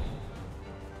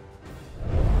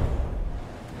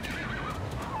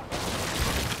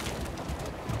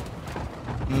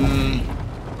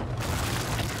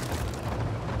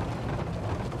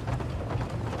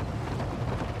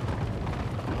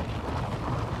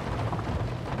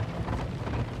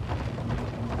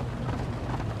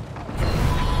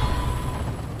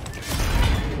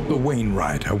 The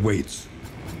Wainwright awaits,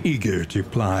 eager to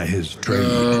ply his trade.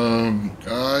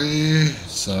 Guy,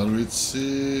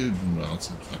 Sarvitsi,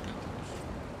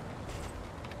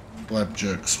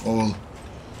 Blackjacks, all.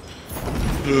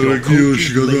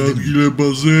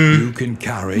 You can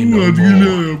carry no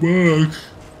more.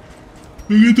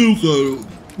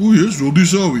 Yes,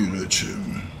 როდის ავიღე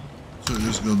ჩემი.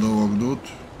 ეს გადავაგდოთ.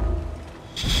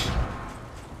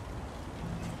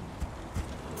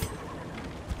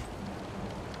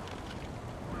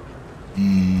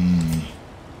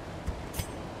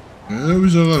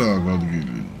 ვის აღარაა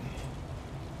გადგილი.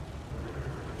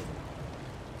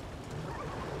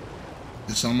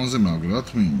 ეს ამაზე მაგრად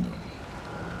მინდა.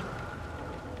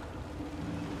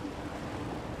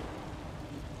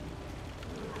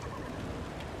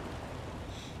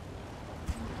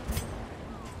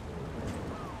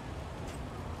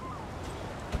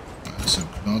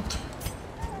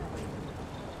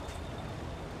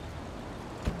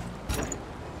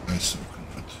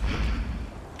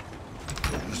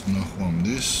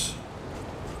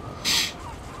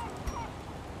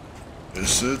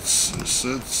 Assets.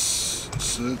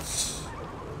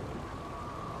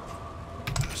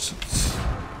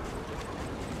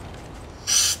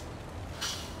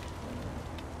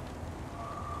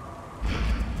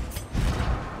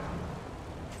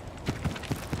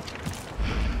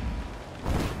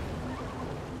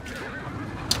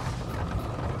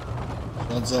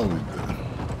 What's up with that?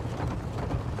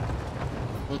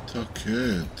 What a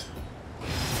kid.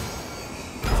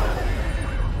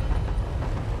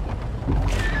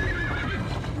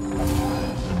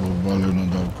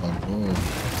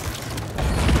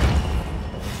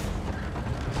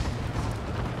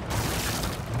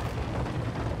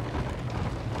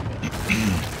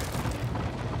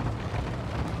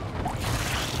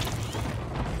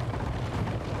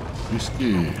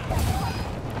 Risky.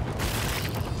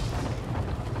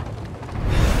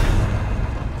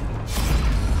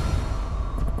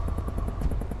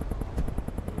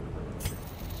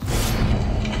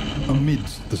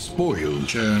 Amidst the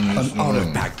spoils, an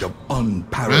artifact of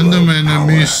unparalleled random power.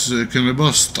 enemies ექნება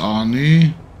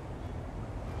სტანი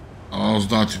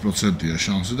 30%-ია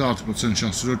შანსი და 10%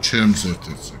 შანსი რომ ჩემს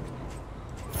ერთ-ერთს ეკნება.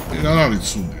 ეგ არ არის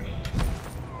ცუდი.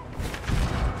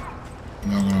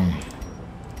 მაგრამ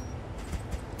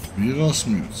ვიღას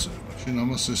მივცე. შენ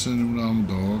ამას ესენი უნდა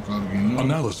დავაკარგინო.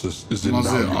 Analysis is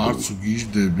მასე არც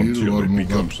გიждები რომ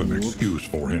becomes an excuse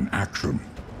for inaction.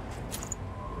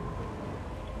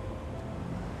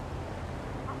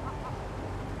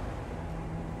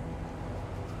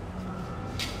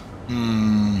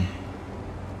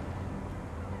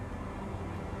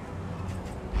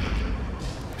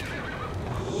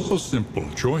 A simple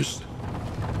choice.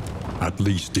 At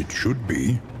least it should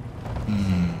be.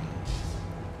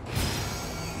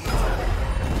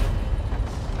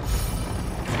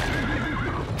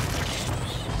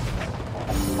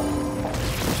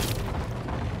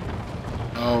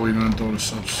 Oh, inventory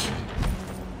subs.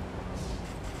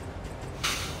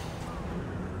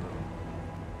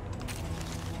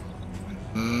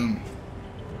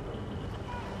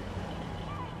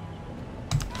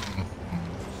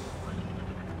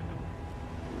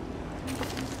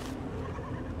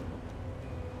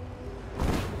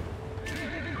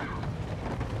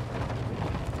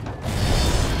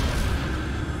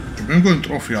 მე მგონი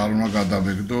ტროფი არ უნდა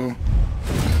გადავეგდო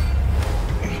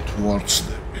თუ არ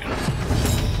ცდები.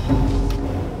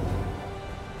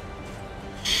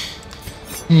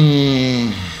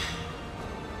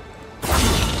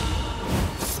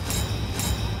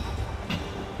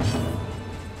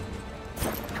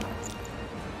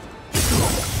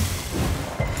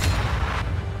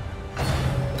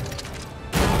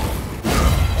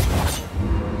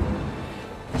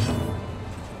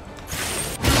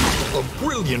 A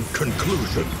brilliant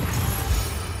conclusion.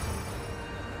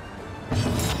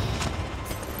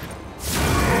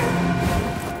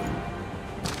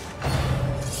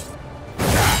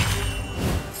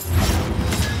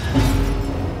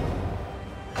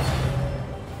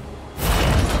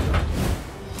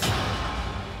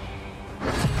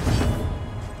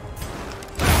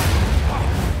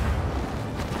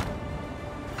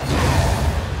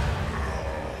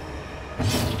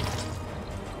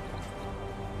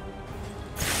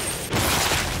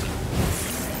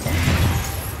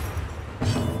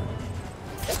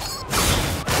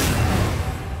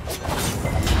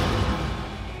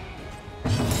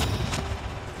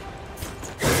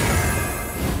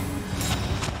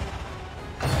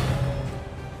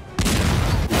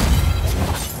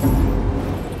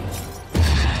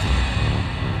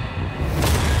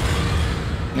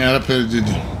 არაფერი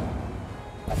დიდი.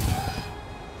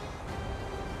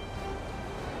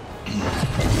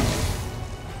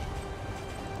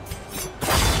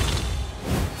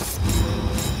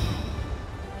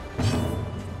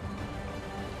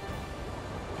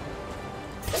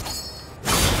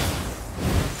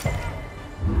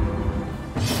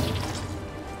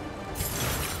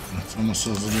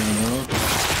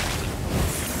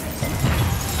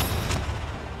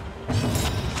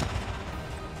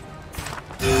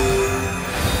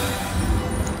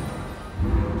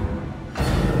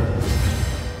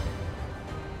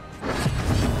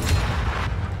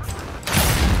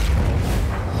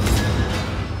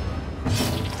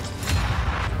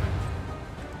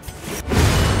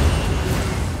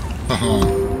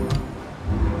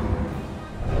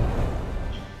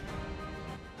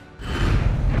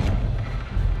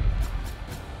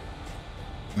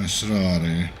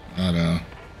 Esrari, ara.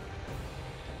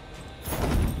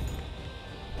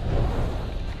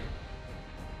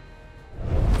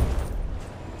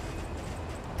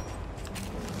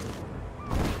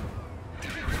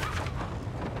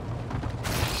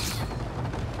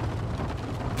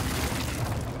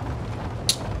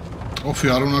 ოფი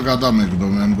არ უნდა გადამეგდო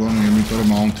მე მგონი, იმიტომ რომ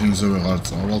mountain-ზე ვეღარ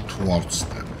წავალ თუ არ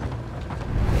ვწდები.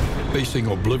 Facing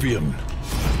oblivion,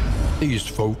 these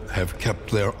folk have kept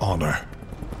their honor.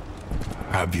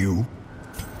 Have you?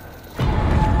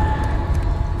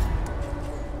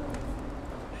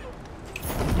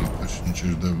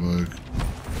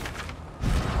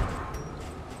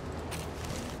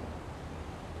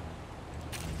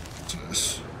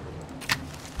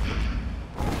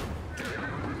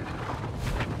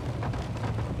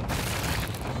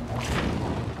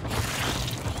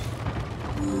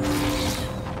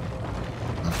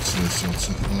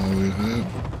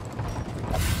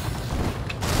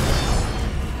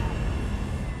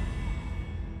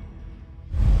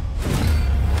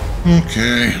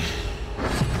 Okay.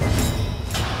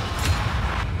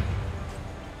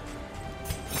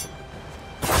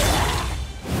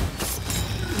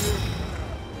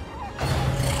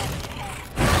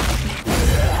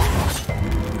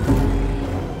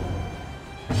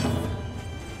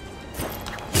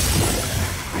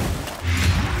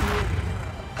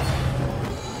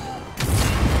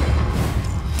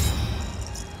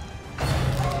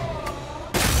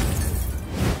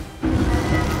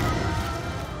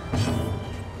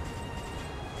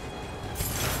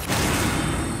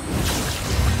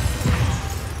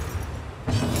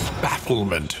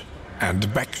 And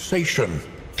vexation.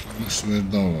 A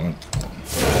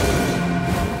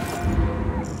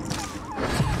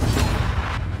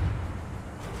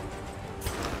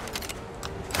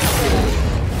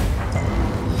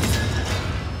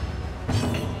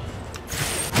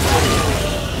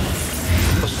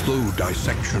slow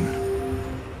dissection,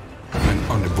 an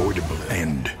unavoidable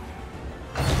end.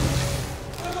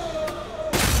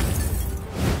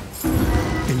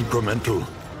 Incremental,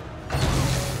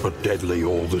 but deadly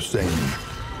all the same.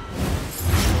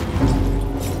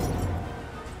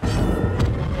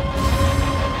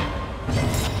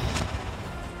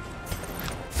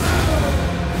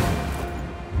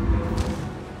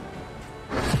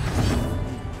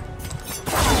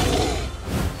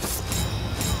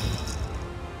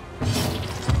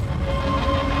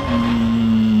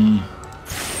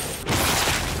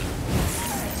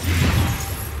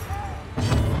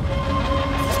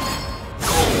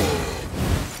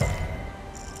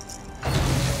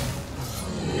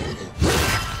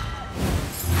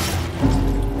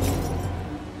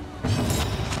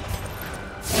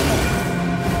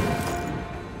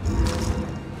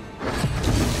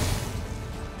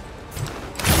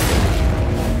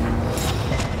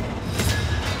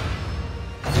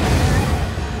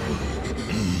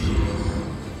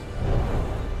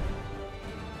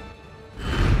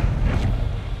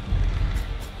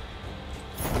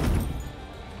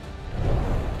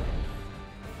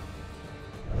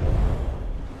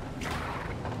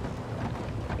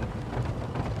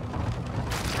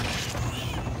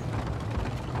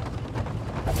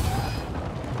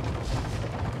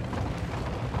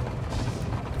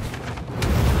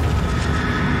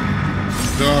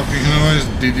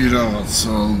 Დიდი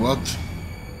რაღაცა ალბათ.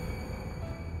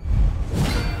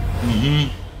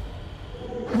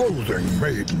 Loathing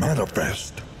made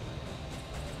manifest.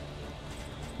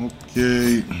 Okay.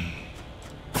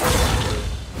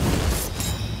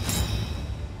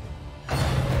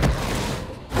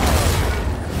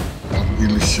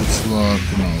 Delicious work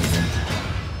now.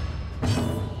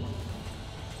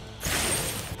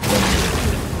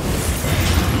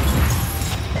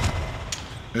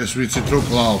 Es ვიცით რომ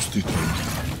კლავს თვითონ.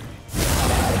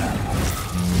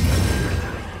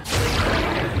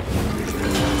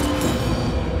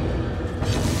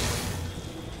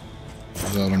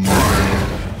 ზარმა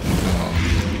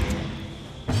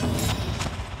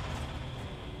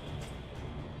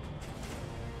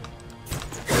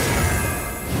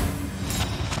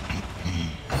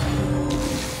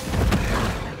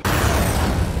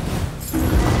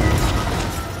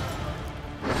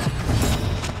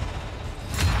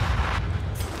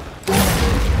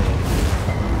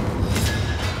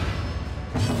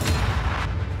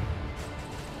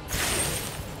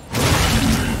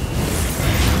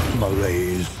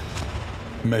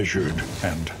measured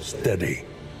and steady.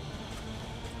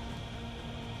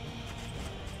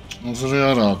 აზრი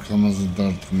არა აქვს ამაზე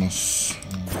დარტყმას.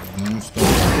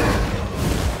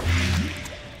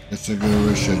 ეს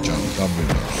ეგრევე შეჭამ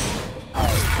დაბედავს.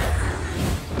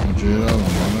 ჯერა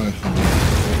მამა ეხლა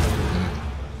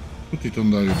თვითონ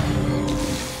დაიბადა.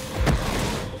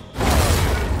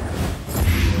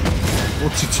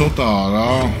 20 ცოტაა რა.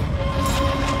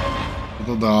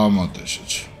 ცოტა დაამატე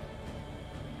შეჭ.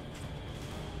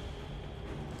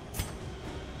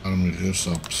 არ მიღებს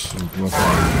აბსოლუტურად.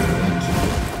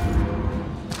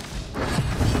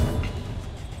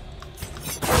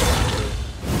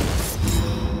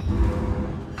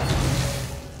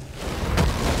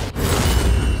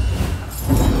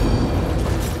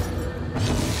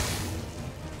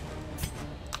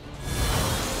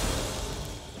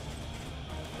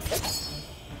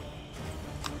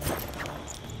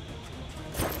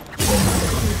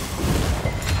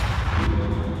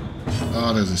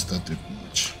 Резистати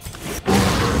помочь.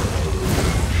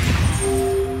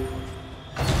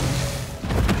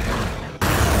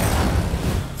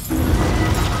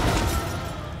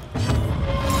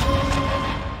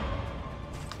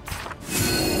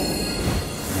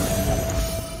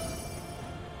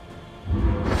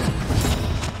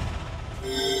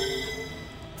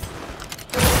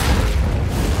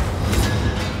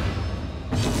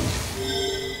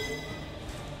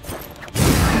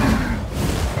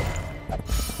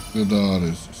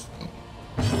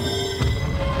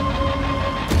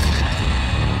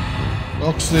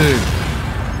 Toxic.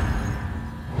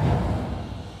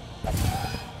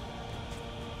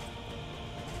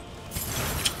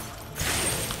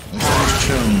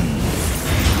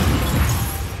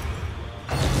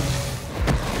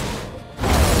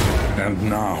 And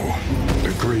now,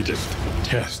 the greatest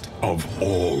test of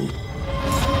all.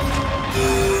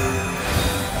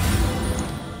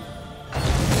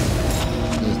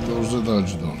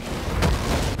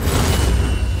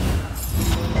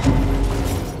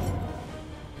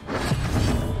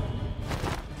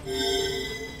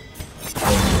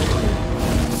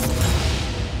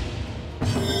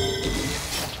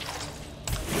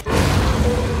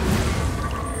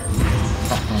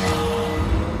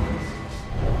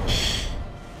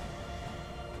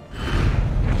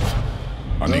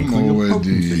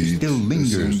 Still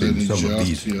lingers in some of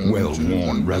these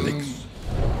well-worn relics.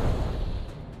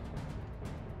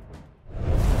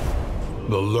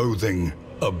 The loathing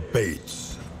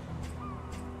abates.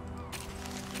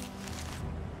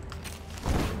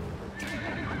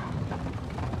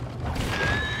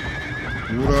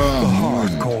 The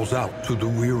heart calls out to the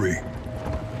weary.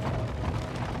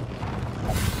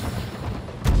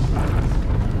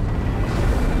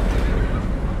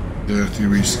 Dirty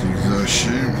whiskey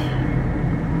გზაში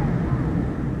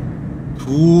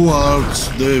თუ არ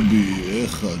ცდები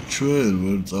ეხა ჩვენ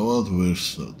ვერ წავალთ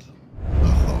ვერსად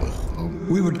ნახავ ეხლა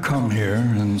We would come here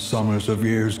in summers of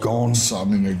years gone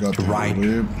to write,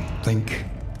 think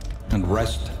and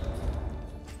rest.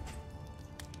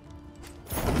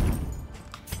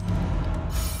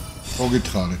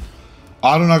 მოგითხარი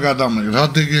არ უნდა გადამე რა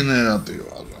დეგენერატი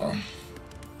ვარ რა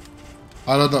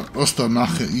არა და просто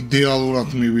ნახე იდეალურად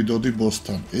მივიდოდი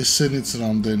ბოსთან ესენიც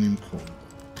რამდენი მქონდა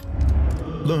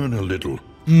Learn a little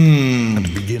and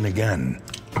begin again.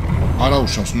 არა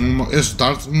უშავს ეს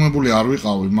დარწმუნებული არ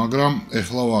ვიყავი მაგრამ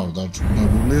ეხლა ვარ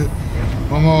დარწმუნებული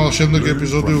მომავალ შემდეგ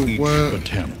ეპიზოდი უკვე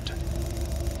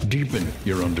deepen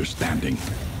your understanding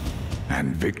and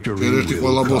victory ერთი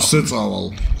ყველა ბოსზე წავალ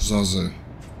გზაზე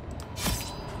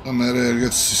და მე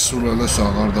ეგეც სისულელეს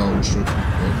აღარ დაუშვებ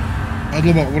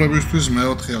მადლობა ყურებისთვის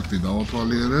მეოთხე აქტი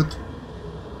დავათვალიერეთ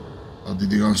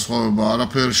დიდი განსხვავება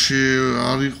არაფერში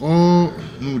არ იყო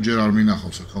ნუ ჯერ არ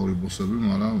მინახავს აქაური ბოსები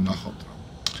მაგრამ ნახავთ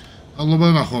მადლობა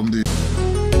ნახვამდის